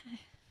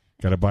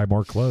 Got to buy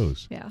more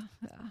clothes. Yeah.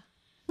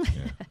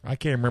 I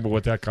can't remember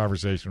what that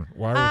conversation.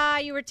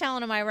 Why? You were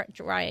telling him I race,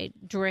 a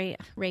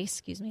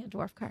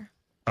dwarf car.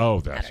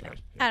 Oh, that's right.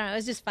 I don't know. It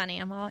was just funny.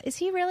 I'm all, is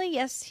he really?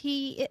 Yes,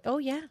 he. Oh,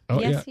 yeah.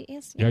 Oh, yes, yeah. he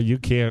is. Yeah, you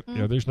can't.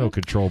 Mm-hmm. There's no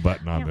control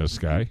button on this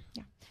guy.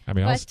 Yeah. I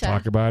mean, I'll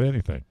talk about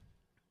anything.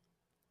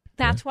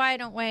 That's why I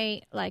don't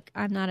weigh,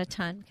 I'm not a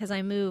ton, because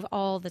I move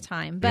all the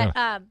time. But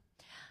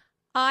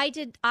I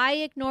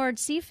ignored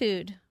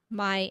seafood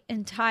my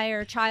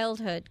entire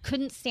childhood.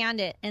 Couldn't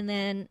stand it. And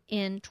then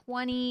in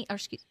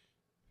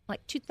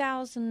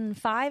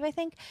 2005, I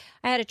think,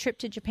 I had a trip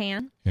to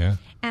Japan. Yeah.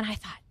 And I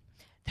thought,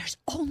 there's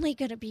only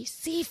going to be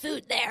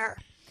seafood there.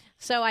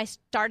 So I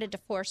started to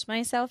force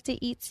myself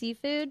to eat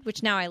seafood,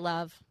 which now I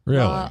love.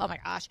 Really? Oh my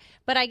gosh.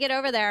 But I get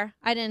over there,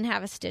 I didn't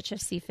have a stitch of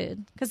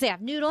seafood because they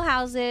have noodle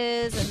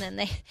houses and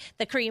then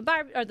the Korean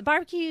the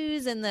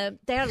barbecues and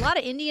they had a lot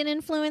of Indian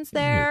influence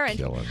there.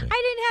 You're killing me.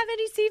 I didn't have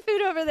any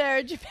seafood over there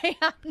in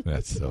Japan.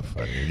 That's so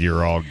funny.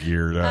 You're all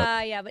geared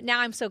up. Yeah, but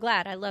now I'm so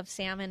glad. I love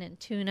salmon and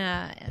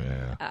tuna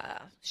and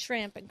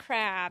shrimp and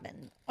crab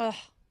and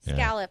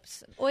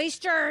scallops and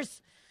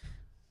oysters.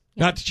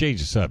 Not to change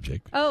the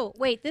subject. Oh,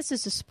 wait, this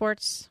is a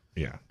sports.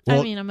 Yeah. A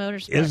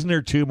motorsport. Isn't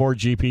there 2 more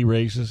GP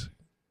races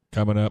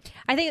coming up?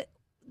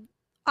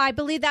 I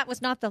believe that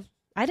was not the.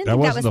 I didn't That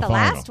think that wasn't was the the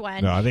final. last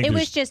one. No, I think it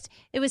was just.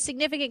 It was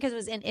significant because it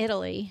was in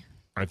Italy.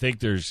 I think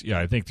there's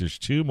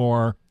 2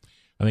 more.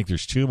 I think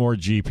there's 2 more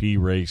GP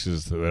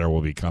races that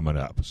will be coming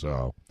up.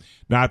 So,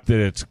 not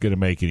that it's going to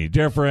make any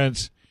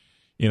difference,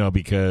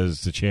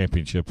 because the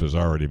championship has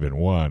already been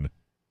won.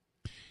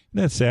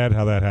 Isn't that sad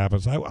how that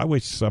happens? I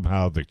wish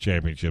somehow the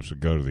championships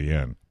would go to the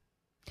end.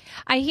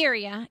 I hear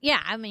you.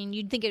 Yeah, I mean,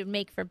 you'd think it would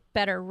make for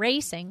better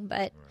racing,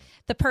 but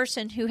the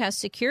person who has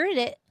secured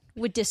it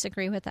would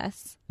disagree with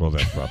us. Well,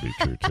 that's probably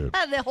true, too.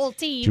 The whole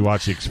team. Did you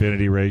watch the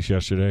Xfinity race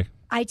yesterday?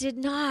 I did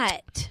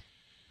not.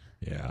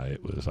 Yeah,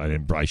 it was.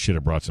 I should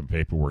have brought some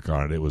paperwork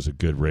on it. It was a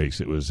good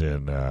race. It was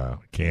in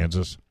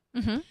Kansas,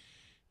 and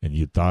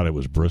you thought it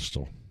was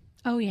Bristol.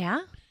 Oh yeah.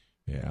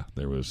 Yeah,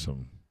 there was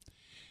some.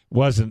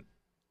 Wasn't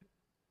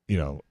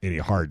any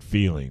hard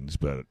feelings,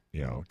 but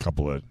a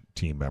couple of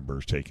team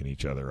members taking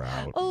each other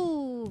out.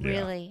 Oh, Yeah,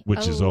 really?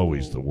 which is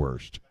always the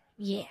worst.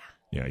 Yeah.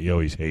 Yeah, you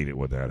always hate it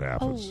when that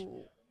happens.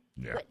 Oh,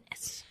 yeah.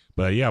 goodness.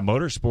 But yeah,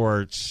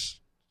 motorsports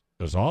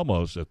is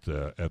almost at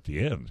the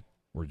end.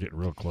 We're getting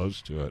real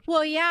close to it.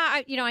 Well,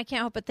 yeah, I can't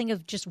help but think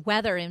of just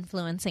weather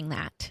influencing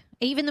that.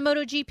 Even the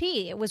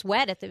MotoGP, it was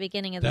wet at the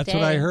beginning of the day. That's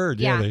what I heard.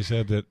 Yeah, they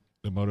said that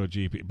the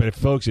MotoGP. But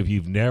folks, if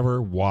you've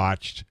never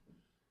watched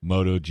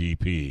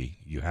MotoGP,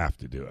 you have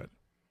to do it.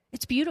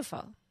 It's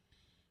beautiful.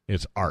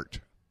 It's art.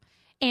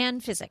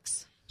 And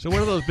physics. So what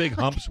are those big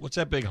humps? What's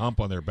that big hump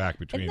on their back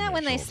between? Isn't that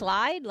when they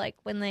slide, like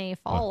when they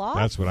fall off?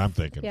 That's what I'm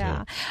thinking.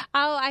 Yeah. Too.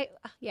 Oh, I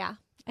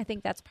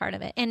think that's part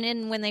of it. And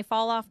then when they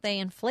fall off, they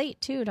inflate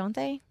too, don't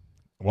they?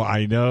 Well,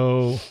 I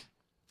know.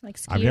 Like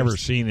skiers. I've never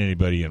seen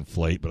anybody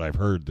inflate, but I've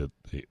heard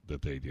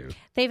that they do.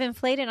 They've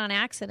inflated on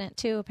accident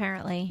too,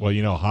 apparently.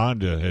 Well,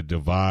 Honda had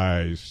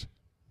devised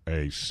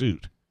a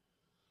suit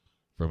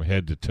from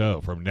head to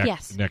toe, from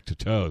neck to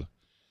toe,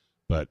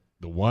 but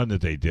the one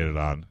that they did it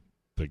on,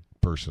 the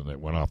person that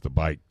went off the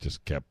bike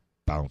just kept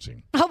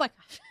bouncing. Oh my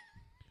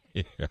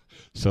gosh! Yeah.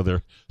 So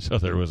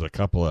there was a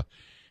couple of,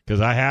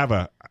 because I have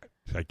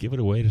did I give it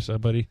away to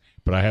somebody?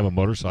 But I have a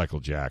motorcycle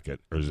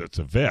jacket, or it's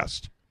a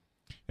vest,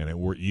 and it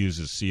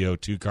uses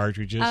CO2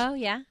 cartridges. Oh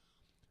yeah.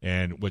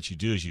 And what you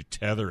do is you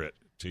tether it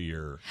to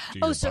your so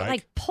bike, it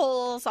like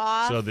pulls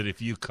off, so that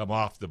if you come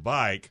off the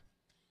bike,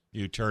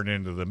 you turn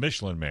into the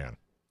Michelin Man.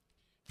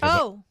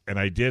 And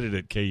I did it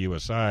at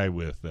KUSI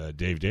with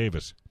Dave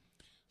Davis.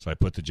 So I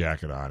put the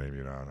jacket on him,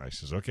 and I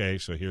says, okay,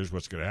 so here's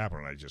what's going to happen.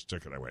 And I just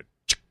took it. I went,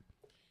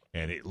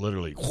 and it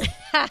literally,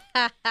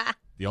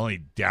 the only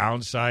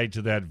downside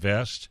to that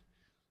vest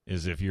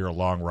is if you're a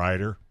long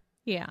rider.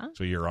 Yeah.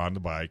 So you're on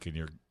the bike and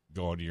you're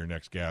going to your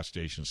next gas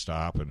station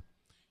stop and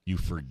you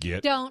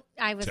forget.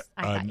 I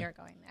thought you were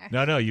going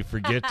there. No, you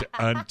forget to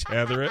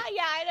untether it.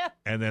 Yeah, I know.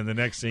 And then the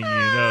next thing you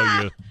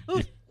know,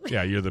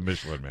 you're the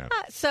Michelin Man.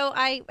 So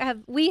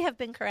we have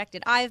been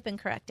corrected. I've been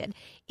corrected.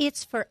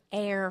 It's for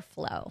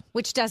airflow,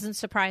 which doesn't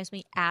surprise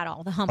me at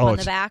all. The hump on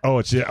the back. Oh,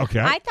 it's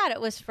okay. I thought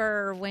it was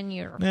for when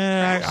you're.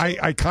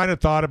 I kind of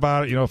thought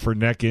about it, for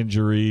neck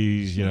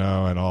injuries, and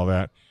all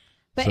that.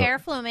 But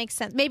airflow makes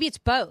sense. Maybe it's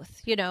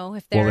both.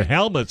 If they're. Well, the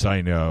helmets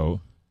I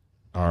know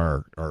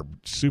are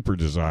super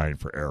designed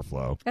for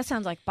airflow. That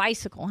sounds like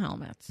bicycle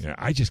helmets. Yeah,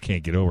 I just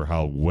can't get over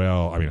how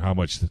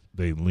much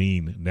they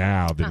lean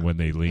now than when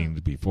they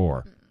leaned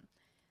before.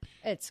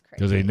 It's crazy.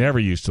 Because they never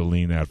used to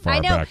lean that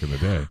far back in the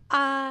day.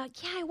 I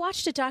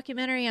watched a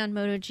documentary on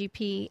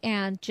MotoGP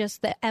and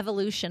just the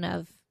evolution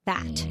of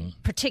that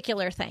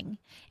particular thing.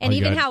 And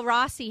even how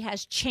Rossi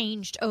has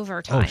changed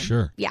over time. Oh,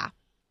 sure. Yeah.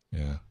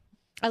 Yeah.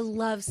 I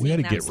love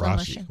seeing that slow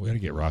motion. We got to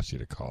get Rossi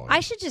to call it. I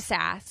should just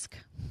ask.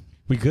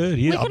 We could.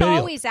 We could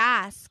always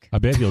ask. I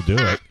bet he'll do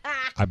it.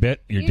 I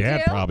bet your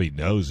dad do? probably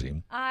knows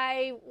him.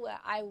 I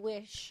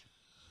wish.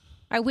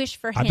 I wish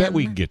for him. I bet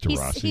we can get to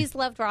Rossi. He's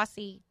loved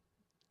Rossi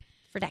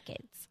for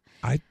decades.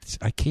 I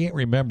can't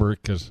remember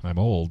because I'm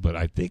old, but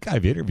I think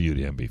I've interviewed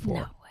him before.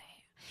 No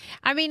way.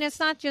 I mean, it's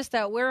not just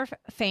that we're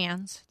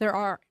fans. There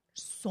are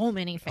so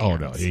many fans. Oh,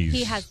 no.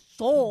 He has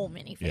so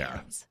many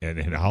fans. Yeah.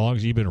 And how long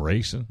has he been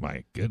racing?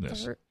 My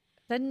goodness.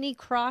 Doesn't he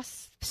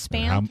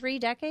span 3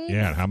 decades?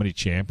 Yeah, and how many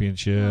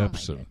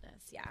championships? Oh, my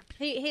goodness,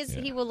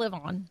 yeah. He will live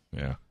on.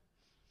 Yeah.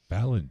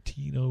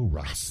 Valentino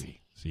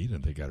Rossi. See, you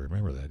didn't think I'd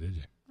remember that, did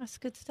you? That's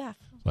good stuff.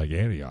 Like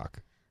Antioch.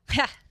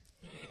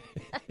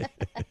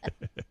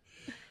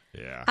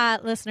 Yeah.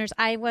 Listeners,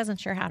 I wasn't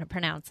sure how to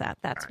pronounce that.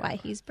 That's why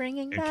he's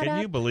bringing that up.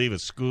 Can you believe a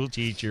school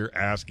teacher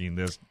asking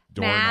this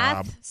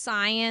doorknob? Math,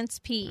 science,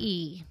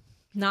 PE.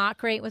 Not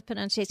great with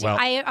pronunciation. Well,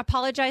 I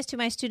apologize to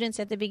my students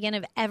at the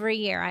beginning of every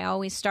year. I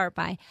always start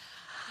by,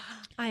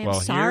 I am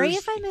Well, sorry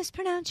here's- if I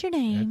mispronounce your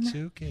name. That's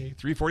okay.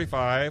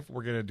 3:45,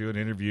 we're going to do an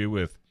interview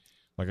with,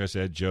 like I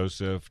said,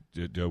 Joseph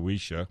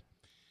Dawisha.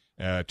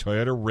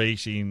 Toyota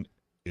Racing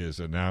is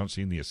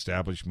announcing the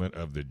establishment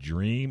of the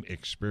Dream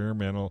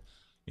Experimental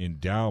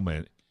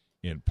Endowment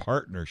in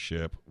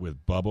partnership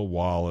with Bubba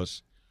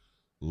Wallace,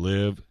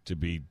 Live to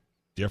Be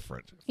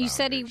Different. You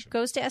said he Foundation.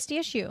 goes to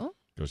SDSU.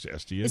 Goes to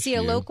SDSU. Is he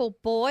a local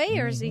boy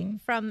or is he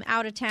from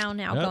out of town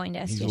now Yep, going to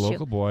SDSU? He's a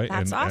local boy.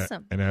 That's and,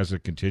 awesome. And as a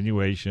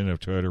continuation of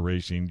Toyota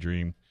Racing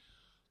Dream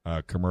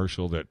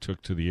commercial that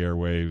took to the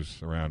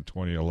airwaves around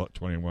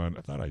 2021.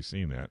 I thought I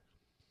seen that.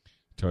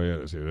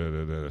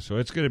 Toyota. So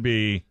it's going to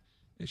be,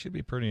 it should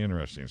be pretty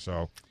interesting.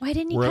 So Why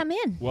didn't he we're- come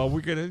in? Well,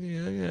 we're going to,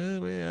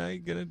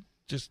 I'm going to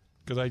just,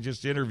 because I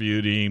just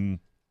interviewed him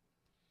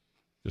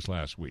just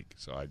last week.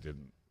 So I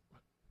didn't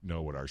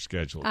know what our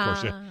schedule, of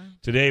course,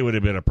 today would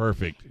have been a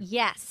perfect.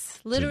 Yes.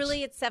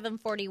 Literally at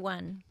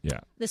 7:41 Yeah.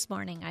 this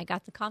morning. I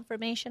got the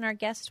confirmation our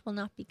guest will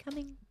not be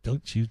coming.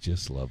 Don't you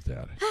just love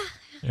that?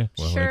 Yeah,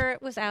 well, Sure,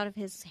 it was out of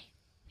his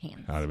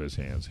hands. out of his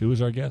hands. Who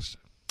was our guest?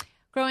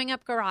 Growing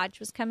Up Garage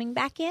was coming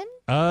back in.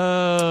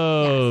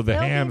 Oh, Yes, the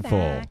they'll be handful.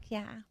 back.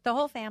 Yeah, the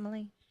whole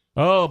family.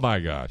 Oh, my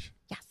gosh.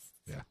 Yes.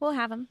 Yeah. We'll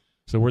have them.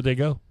 So where'd they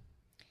go?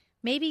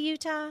 Maybe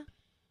Utah.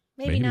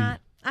 Maybe Maybe.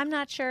 not. I'm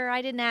not sure.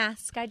 I didn't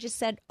ask. I just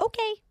said,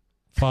 okay.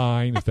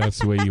 Fine, if that's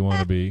the way you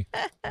want to be.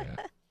 Yeah.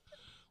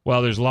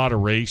 Well, there's a lot of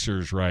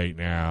racers right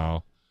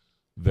now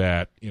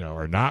that,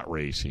 are not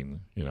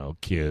racing,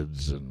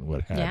 kids and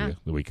what have Yeah. you,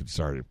 that we could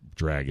start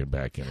dragging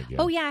back in again.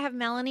 Oh, yeah, I have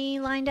Melanie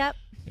lined up.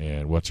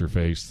 And what's her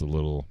face? My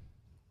little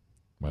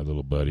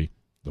buddy,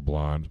 the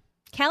blonde.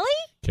 Kelly?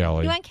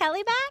 Kelly. You want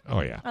Kelly back?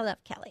 Oh, yeah. I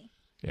love Kelly.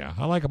 Yeah,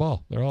 I like them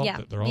all. They're all Yeah,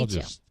 they're me all too.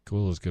 just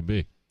cool as can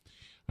be.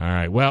 All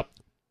right, well,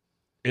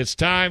 it's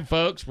time,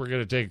 folks. We're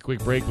going to take a quick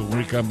break, but when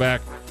we come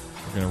back,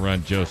 we're going to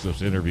run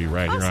Joseph's interview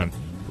right here on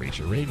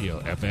Racer Radio,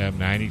 FM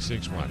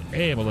 96.1,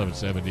 AM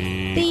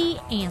 1170. The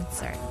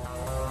answer.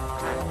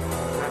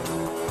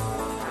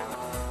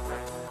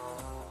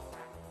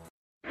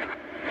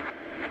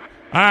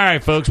 All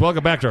right, folks,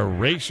 welcome back to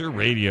Racer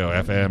Radio,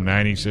 FM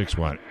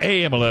 96.1,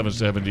 AM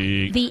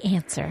 1170. The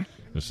answer.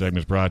 This segment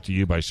is brought to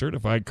you by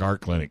Certified Car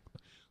Clinic,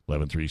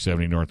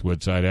 11370 North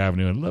Woodside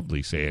Avenue in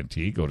lovely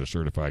Santee. Go to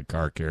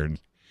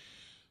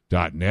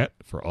certifiedcarcare.net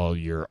for all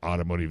your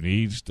automotive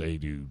needs. They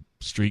do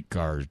street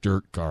cars,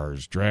 dirt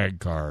cars, drag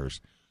cars,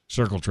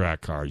 circle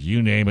track cars,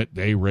 you name it,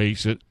 they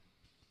race it.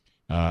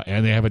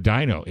 And they have a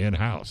dyno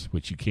in-house,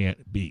 which you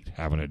can't beat.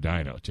 Having a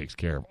dyno takes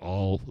care of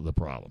all the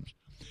problems.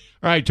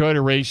 All right,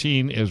 Toyota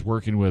Racing is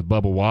working with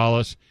Bubba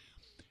Wallace,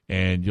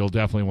 and you'll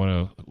definitely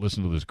want to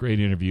listen to this great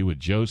interview with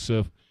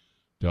Joseph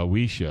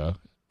Dawisha,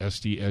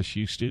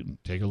 SDSU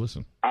student. Take a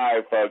listen. All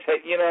right, folks. Hey,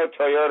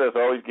 Toyota is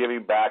always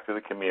giving back to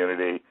the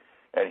community,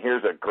 and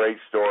here's a great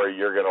story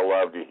you're going to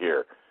love to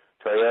hear.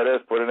 Toyota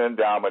has put an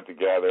endowment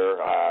together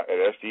at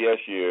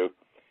SDSU,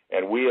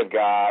 and we have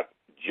got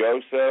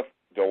Joseph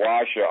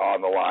Dawisha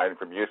on the line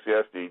from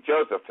UCSD.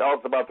 Joseph, tell us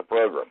about the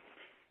program.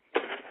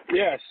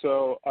 Yeah,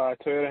 so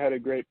Toyota had a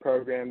great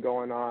program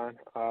going on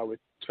with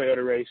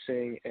Toyota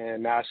Racing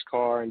and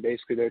NASCAR, and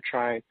basically they're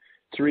trying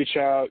to reach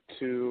out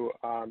to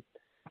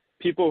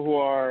people who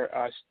are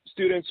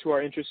students who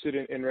are interested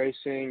in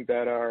racing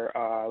that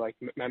are like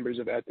members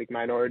of ethnic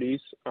minorities.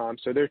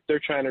 So they're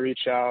trying to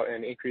reach out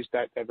and increase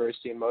that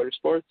diversity in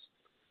motorsports.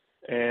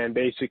 And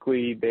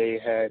basically they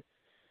had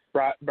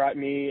brought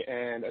me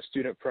and a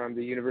student from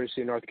the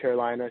University of North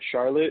Carolina,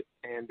 Charlotte,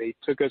 and they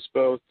took us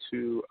both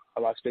to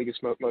Las Vegas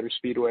Motor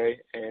Speedway,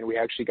 and we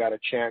actually got a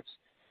chance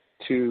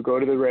to go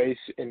to the race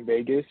in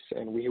Vegas,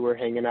 and we were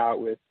hanging out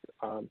with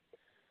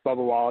Bubba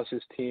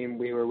Wallace's team.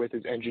 We were with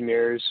his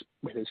engineers,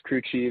 with his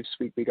crew chiefs.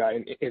 We got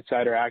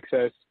insider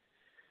access.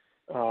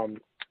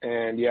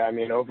 And yeah, I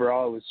mean,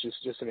 overall, it was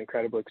just an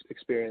incredible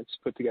experience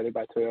put together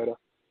by Toyota.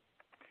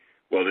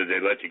 Well, did they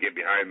let you get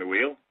behind the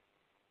wheel?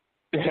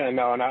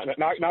 No,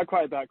 not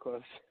quite that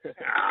close.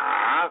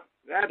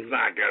 That's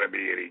not going to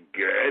be any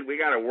good. We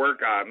got to work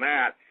on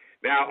that.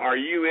 Now, are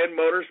you in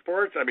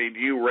motorsports? I mean, do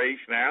you race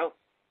now?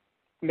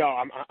 No,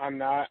 I'm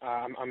not.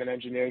 I'm an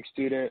engineering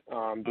student.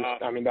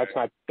 I mean, that's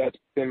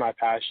been my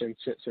passion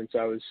since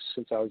I was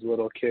a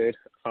little kid.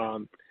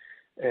 And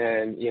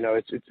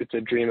it's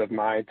a dream of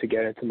mine to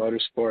get into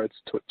motorsports,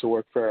 to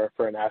work for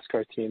a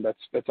NASCAR team.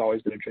 That's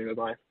always been a dream of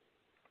mine.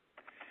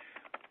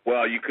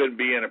 Well, you couldn't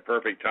be in a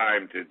perfect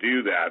time to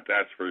do that.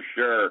 That's for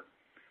sure.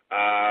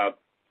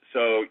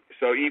 So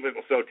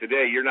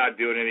today you're not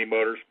doing any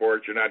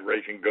motorsports. You're not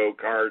racing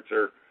go-karts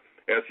or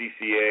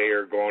SCCA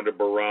or going to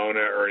Verona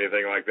or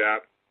anything like that.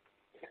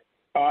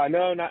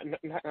 No, not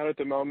at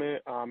the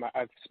moment.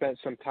 I've spent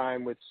some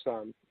time with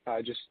some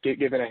just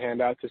giving a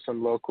handout to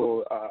some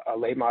local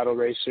late model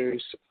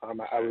racers.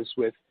 I was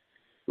with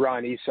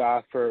Ron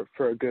Esau for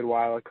a good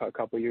while a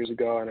couple of years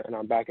ago, and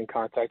I'm back in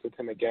contact with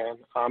him again.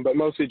 But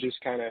mostly just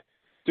kind of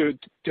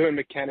doing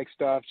mechanic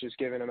stuff, just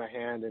giving him a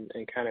hand and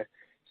kind of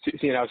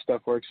seeing how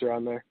stuff works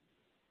around there.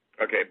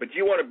 Okay, but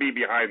you want to be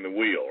behind the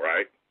wheel,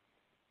 right?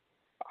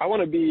 I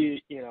want to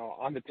be,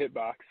 on the pit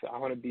box. I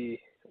want to be,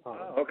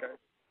 okay.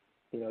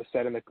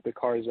 setting the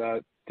cars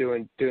out,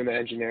 doing the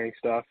engineering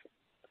stuff.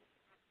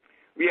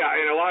 Yeah,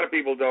 and a lot of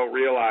people don't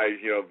realize,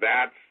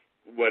 that's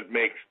what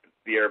makes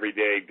the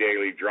everyday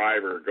daily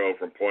driver go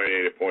from point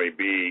A to point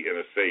B in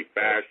a safe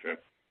fashion,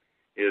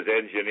 is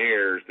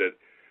engineers that,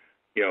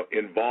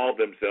 involve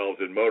themselves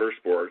in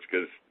motorsports,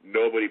 because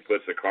nobody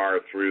puts a car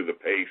through the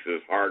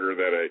paces harder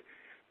than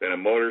a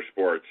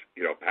motorsports,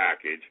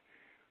 package.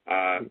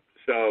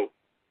 So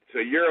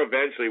you're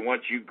eventually,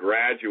 once you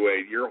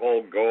graduate, your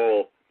whole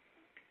goal,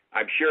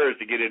 I'm sure, is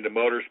to get into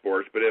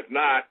motorsports, but if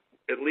not,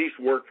 at least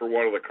work for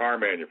one of the car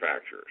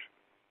manufacturers.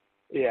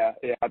 Yeah,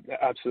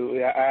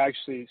 absolutely. I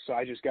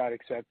just got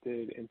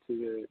accepted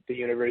into the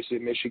University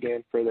of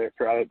Michigan for their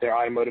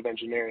automotive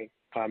engineering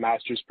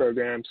master's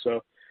program.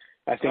 So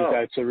I think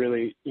that's a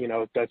really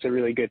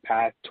good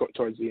path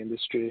towards the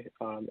industry.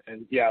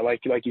 And yeah,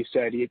 like you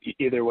said,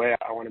 either way,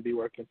 I want to be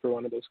working for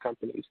one of those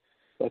companies.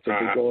 That's a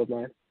big goal of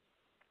mine.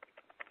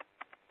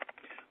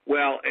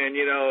 Well, and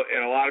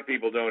and a lot of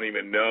people don't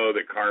even know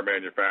that car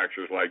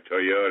manufacturers like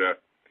Toyota,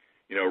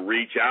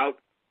 reach out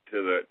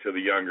to the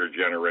younger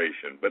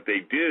generation, but they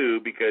do,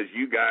 because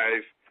you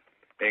guys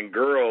and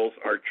girls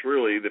are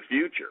truly the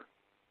future.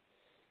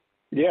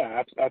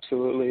 Yeah,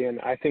 absolutely, and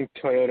I think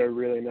Toyota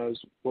really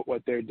knows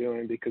what they're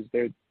doing, because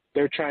they're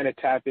trying to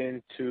tap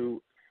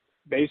into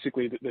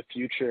basically the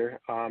future,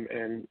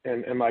 and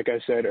like I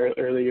said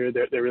earlier,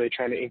 they're really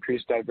trying to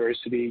increase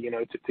diversity,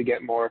 to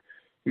get more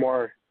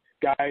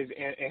guys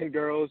and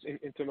girls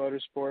into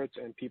motorsports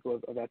and people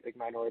of ethnic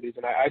minorities,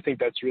 and I think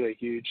that's really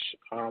huge,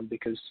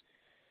 because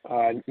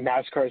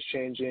NASCAR is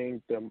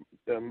changing, the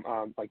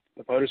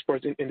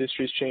motorsports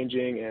industry is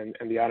changing,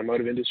 and the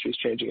automotive industry is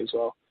changing as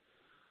well.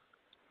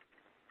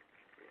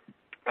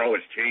 Oh,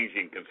 it's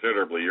changing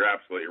considerably. You're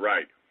absolutely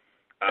right.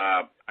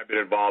 I've been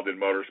involved in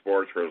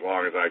motorsports for as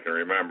long as I can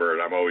remember,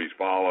 and I'm always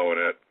following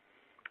it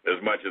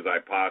as much as I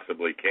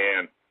possibly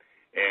can,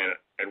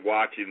 and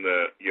watching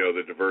the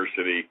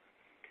diversity,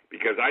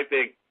 because I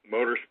think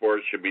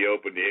motorsports should be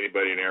open to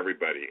anybody and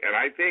everybody. And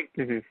I think,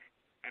 and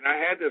I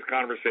had this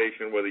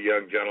conversation with a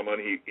young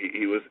gentleman.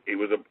 He was a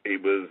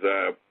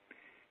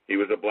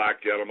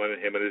black gentleman,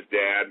 him and his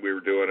dad. We were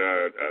doing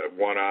a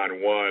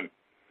one-on-one.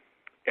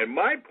 And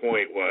my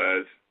point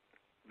was,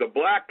 the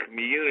black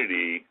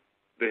community,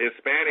 the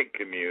Hispanic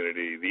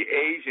community, the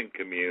Asian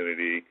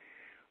community,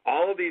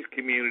 all of these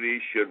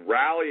communities should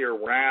rally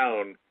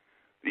around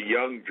the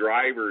young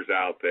drivers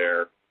out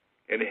there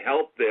and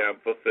help them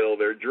fulfill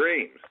their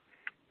dreams.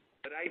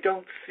 But I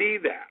don't see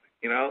that,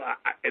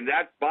 and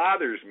that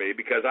bothers me,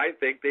 because I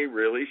think they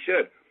really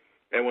should.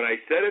 And when I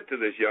said it to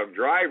this young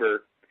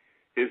driver,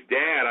 his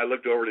dad, I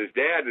looked over at his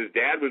dad, and his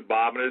dad was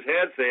bobbing his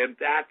head saying,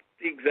 that's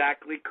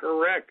exactly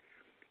correct.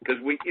 Because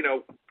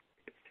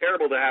it's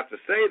terrible to have to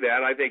say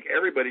that. I think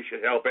everybody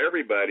should help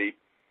everybody,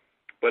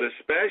 but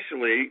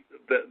especially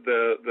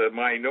the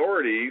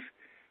minorities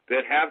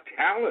that have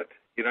talent.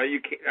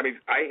 You can't. I mean,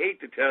 I hate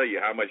to tell you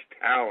how much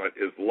talent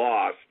is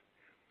lost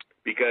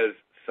because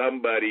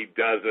somebody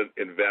doesn't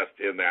invest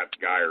in that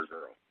guy or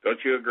girl.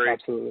 Don't you agree?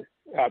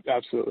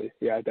 Absolutely.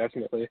 Yeah,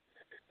 definitely.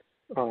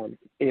 We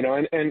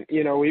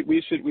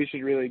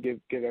should really give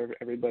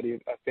everybody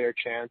a fair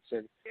chance,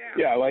 and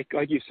like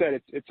you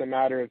said, it's a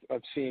matter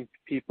of seeing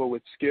people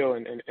with skill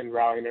and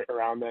rallying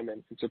around them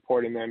and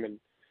supporting them, and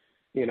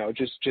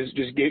just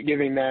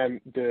giving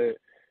them the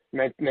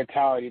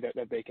mentality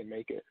that they can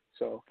make it.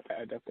 So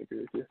I definitely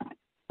agree with you.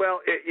 Well,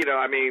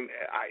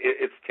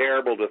 it's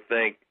terrible to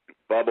think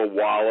Bubba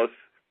Wallace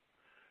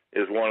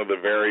is one of the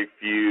very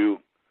few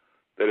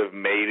that have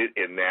made it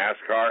in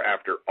NASCAR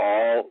after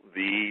all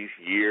these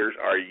years.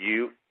 Are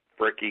you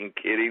freaking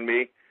kidding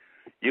me?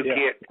 You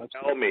can't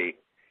tell me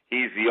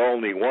he's the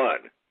only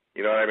one.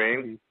 You know what I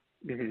mean?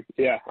 Mm-hmm.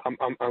 Yeah,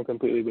 I'm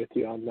completely with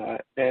you on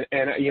that. And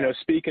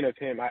speaking of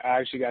him, I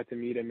actually got to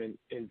meet him in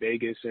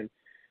Vegas, and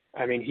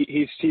I mean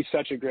he's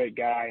such a great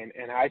guy,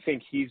 and I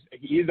think he's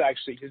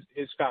actually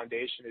his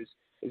foundation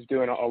is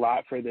doing a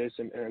lot for this,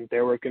 and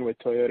they're working with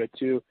Toyota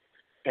too.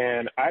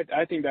 And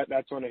I think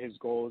that's one of his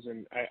goals,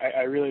 and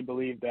I really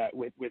believe that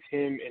with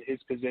him in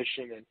his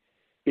position and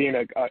being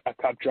a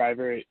cup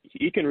driver,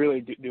 he can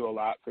really do a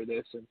lot for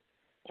this. And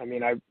I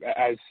mean,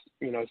 as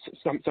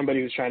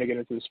somebody who's trying to get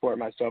into the sport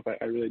myself,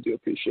 I really do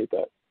appreciate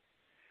that.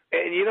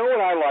 And you know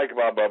what I like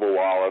about Bubba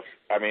Wallace?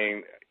 I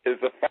mean, is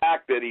the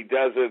fact that he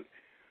doesn't,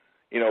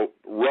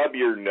 rub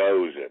your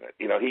nose in it.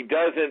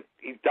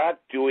 He's not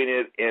doing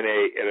it in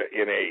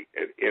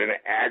an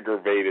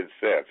aggravated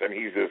sense. I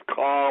mean, he's as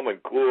calm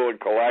and cool and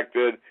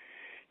collected.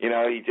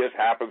 He just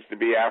happens to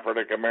be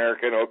African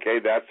American. Okay,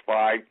 that's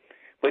fine.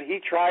 But he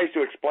tries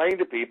to explain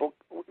to people,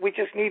 we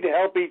just need to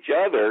help each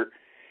other.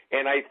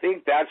 And I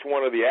think that's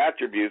one of the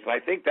attributes. And I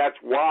think that's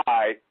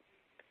why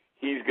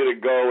he's going to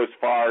go as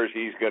far as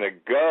he's going to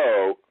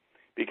go,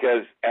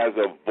 because as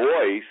a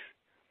voice,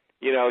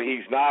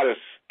 he's not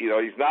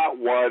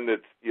one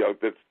that's,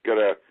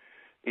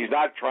 he's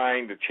not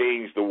trying to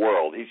change the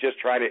world. He's just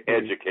trying to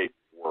educate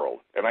the world.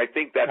 And I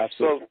think that's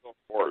so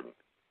important.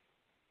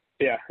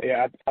 Yeah,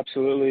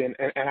 absolutely.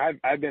 And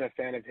I've been a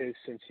fan of his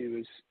since he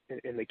was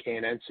in the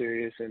K&N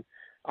series. And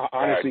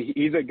honestly,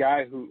 he's a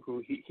guy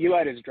who he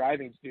let his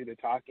driving do the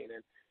talking.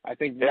 And I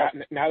think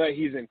now that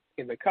he's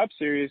in the Cup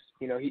Series,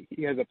 he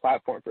has a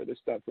platform for this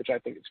stuff, which I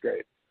think is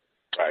great.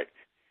 Right.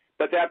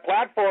 But that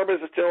platform is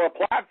still a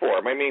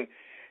platform. I mean,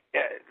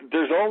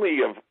 there's only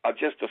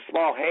just a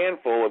small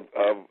handful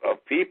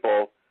of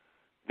people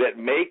that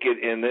make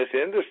it in this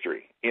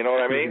industry. You know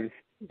what I mean? Mm-hmm.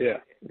 Yeah.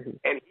 Mm-hmm.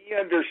 And he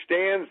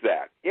understands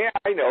that. Yeah,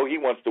 I know he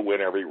wants to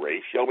win every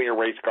race. Show me a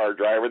race car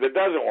driver that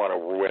doesn't want to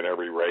win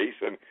every race.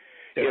 And,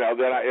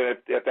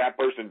 if that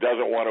person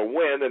doesn't want to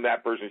win, then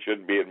that person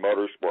shouldn't be in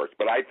motorsports.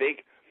 But I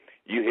think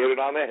you hit it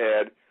on the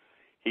head.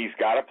 He's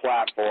got a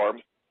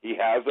platform. He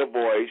has a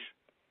voice.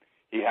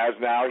 He's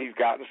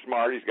gotten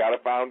smart. He's got a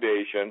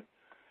foundation.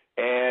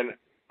 And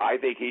I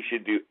think he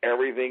should do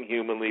everything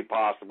humanly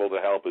possible to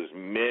help as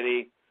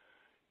many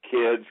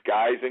kids,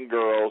 guys and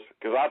girls,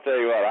 because I'll tell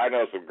you what, I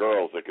know some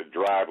girls that could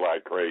drive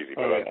like crazy.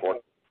 But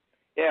but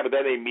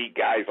then they meet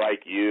guys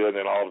like you, and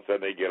then all of a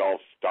sudden they get all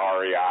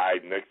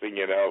starry-eyed, and next thing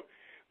you know,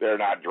 they're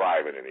not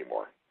driving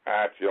anymore.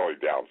 That's the only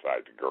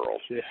downside to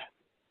girls. Yeah.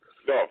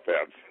 No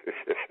offense.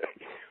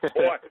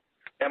 Boy,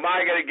 am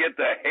I going to get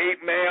the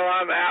hate mail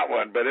on that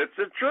one, but it's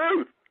the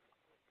truth.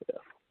 Yeah.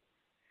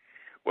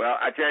 Well,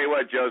 I tell you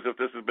what, Joseph,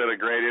 this has been a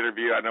great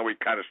interview. I know we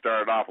kind of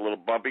started off a little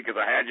bumpy because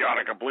I had you on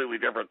a completely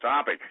different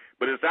topic,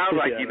 but it sounds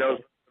like he knows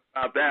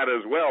about that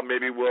as well.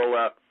 Maybe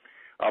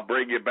I'll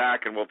bring you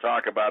back and we'll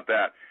talk about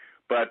that.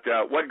 But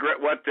what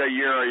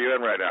year are you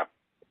in right now?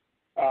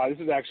 This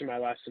is actually my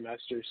last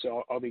semester,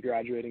 so I'll be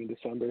graduating in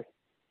December.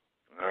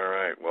 All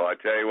right. Well, I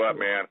tell you what,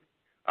 man,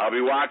 I'll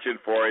be watching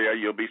for you.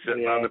 You'll be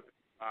sitting on the pit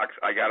box.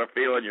 I got a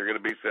feeling you're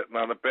going to be sitting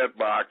on the pit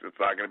box. It's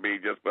not going to be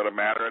just but a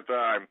matter of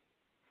time.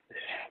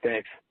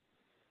 Thanks.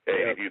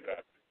 Hey,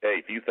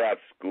 if you thought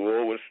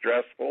school was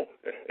stressful,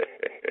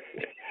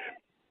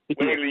 wait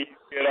till you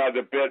get on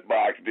the pit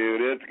box,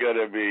 dude. It's going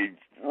to be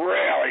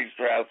really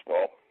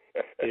stressful.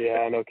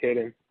 Yeah, no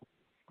kidding.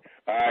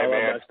 All right,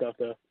 man. I love that stuff,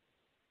 though.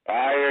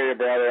 I hear you,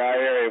 brother. I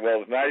hear you.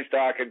 Well, it's nice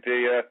talking to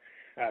you.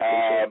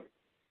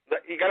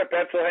 You got a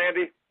pencil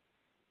handy?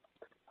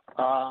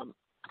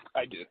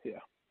 I do, yeah.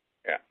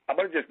 Yeah. I'm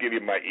going to just give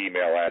you my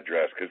email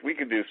address because we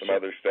can do some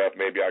other stuff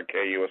maybe on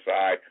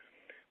KUSI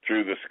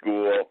through the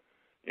school.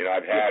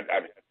 I've had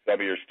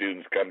some of your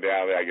students come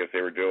down. I guess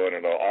they were doing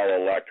an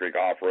all-electric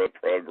off-road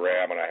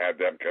program, and I had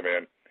them come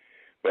in.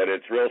 But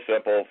it's real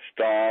simple.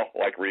 Stall,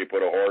 like where you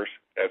put a horse,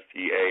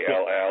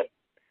 STALL,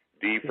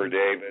 D for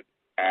David,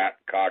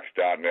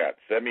 @Cox.net.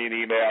 Send me an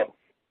email,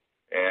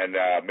 and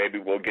maybe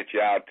we'll get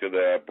you out to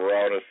the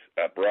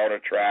Barona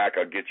track.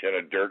 I'll get you in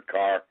a dirt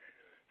car,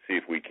 see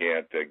if we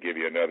can't give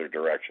you another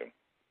direction.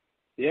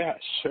 Yeah,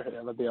 sure.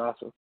 That would be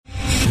awesome.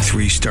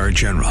 3-star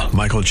General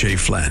Michael J.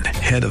 Flynn,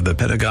 head of the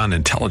Pentagon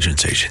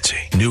Intelligence Agency,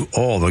 knew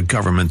all the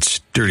government's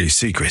dirty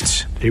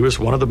secrets. He was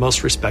one of the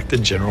most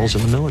respected generals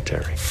in the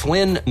military.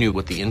 Flynn knew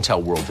what the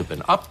intel world had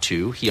been up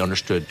to. He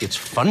understood its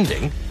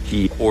funding.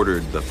 He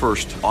ordered the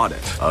first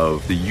audit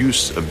of the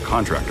use of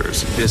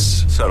contractors.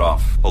 This set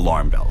off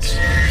alarm bells.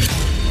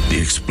 The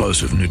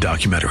explosive new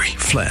documentary,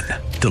 Flynn,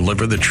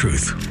 Deliver the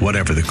Truth,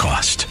 Whatever the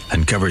Cost,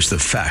 uncovers the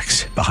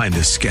facts behind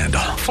this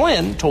scandal.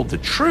 Flynn told the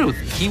truth.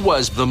 He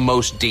was the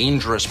most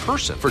dangerous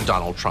person for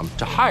Donald Trump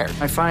to hire.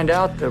 I find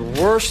out the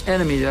worst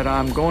enemy that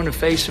I'm going to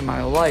face in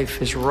my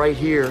life is right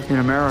here in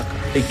America.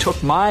 They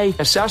took my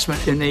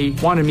assessment and they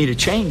wanted me to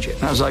change it.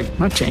 And I was like, I'm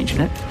not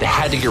changing it. They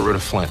had to get rid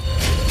of Flynn.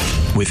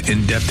 With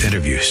in-depth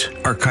interviews,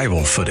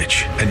 archival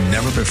footage, and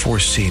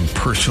never-before-seen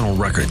personal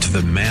records of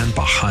the man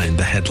behind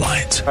the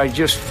headlines. I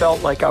just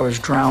felt like I was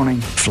drowning.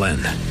 Flynn,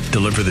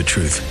 Deliver the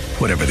Truth,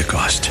 Whatever the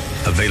Cost.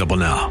 Available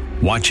now.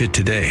 Watch it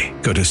today.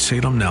 Go to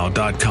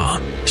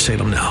salemnow.com.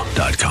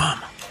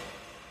 salemnow.com.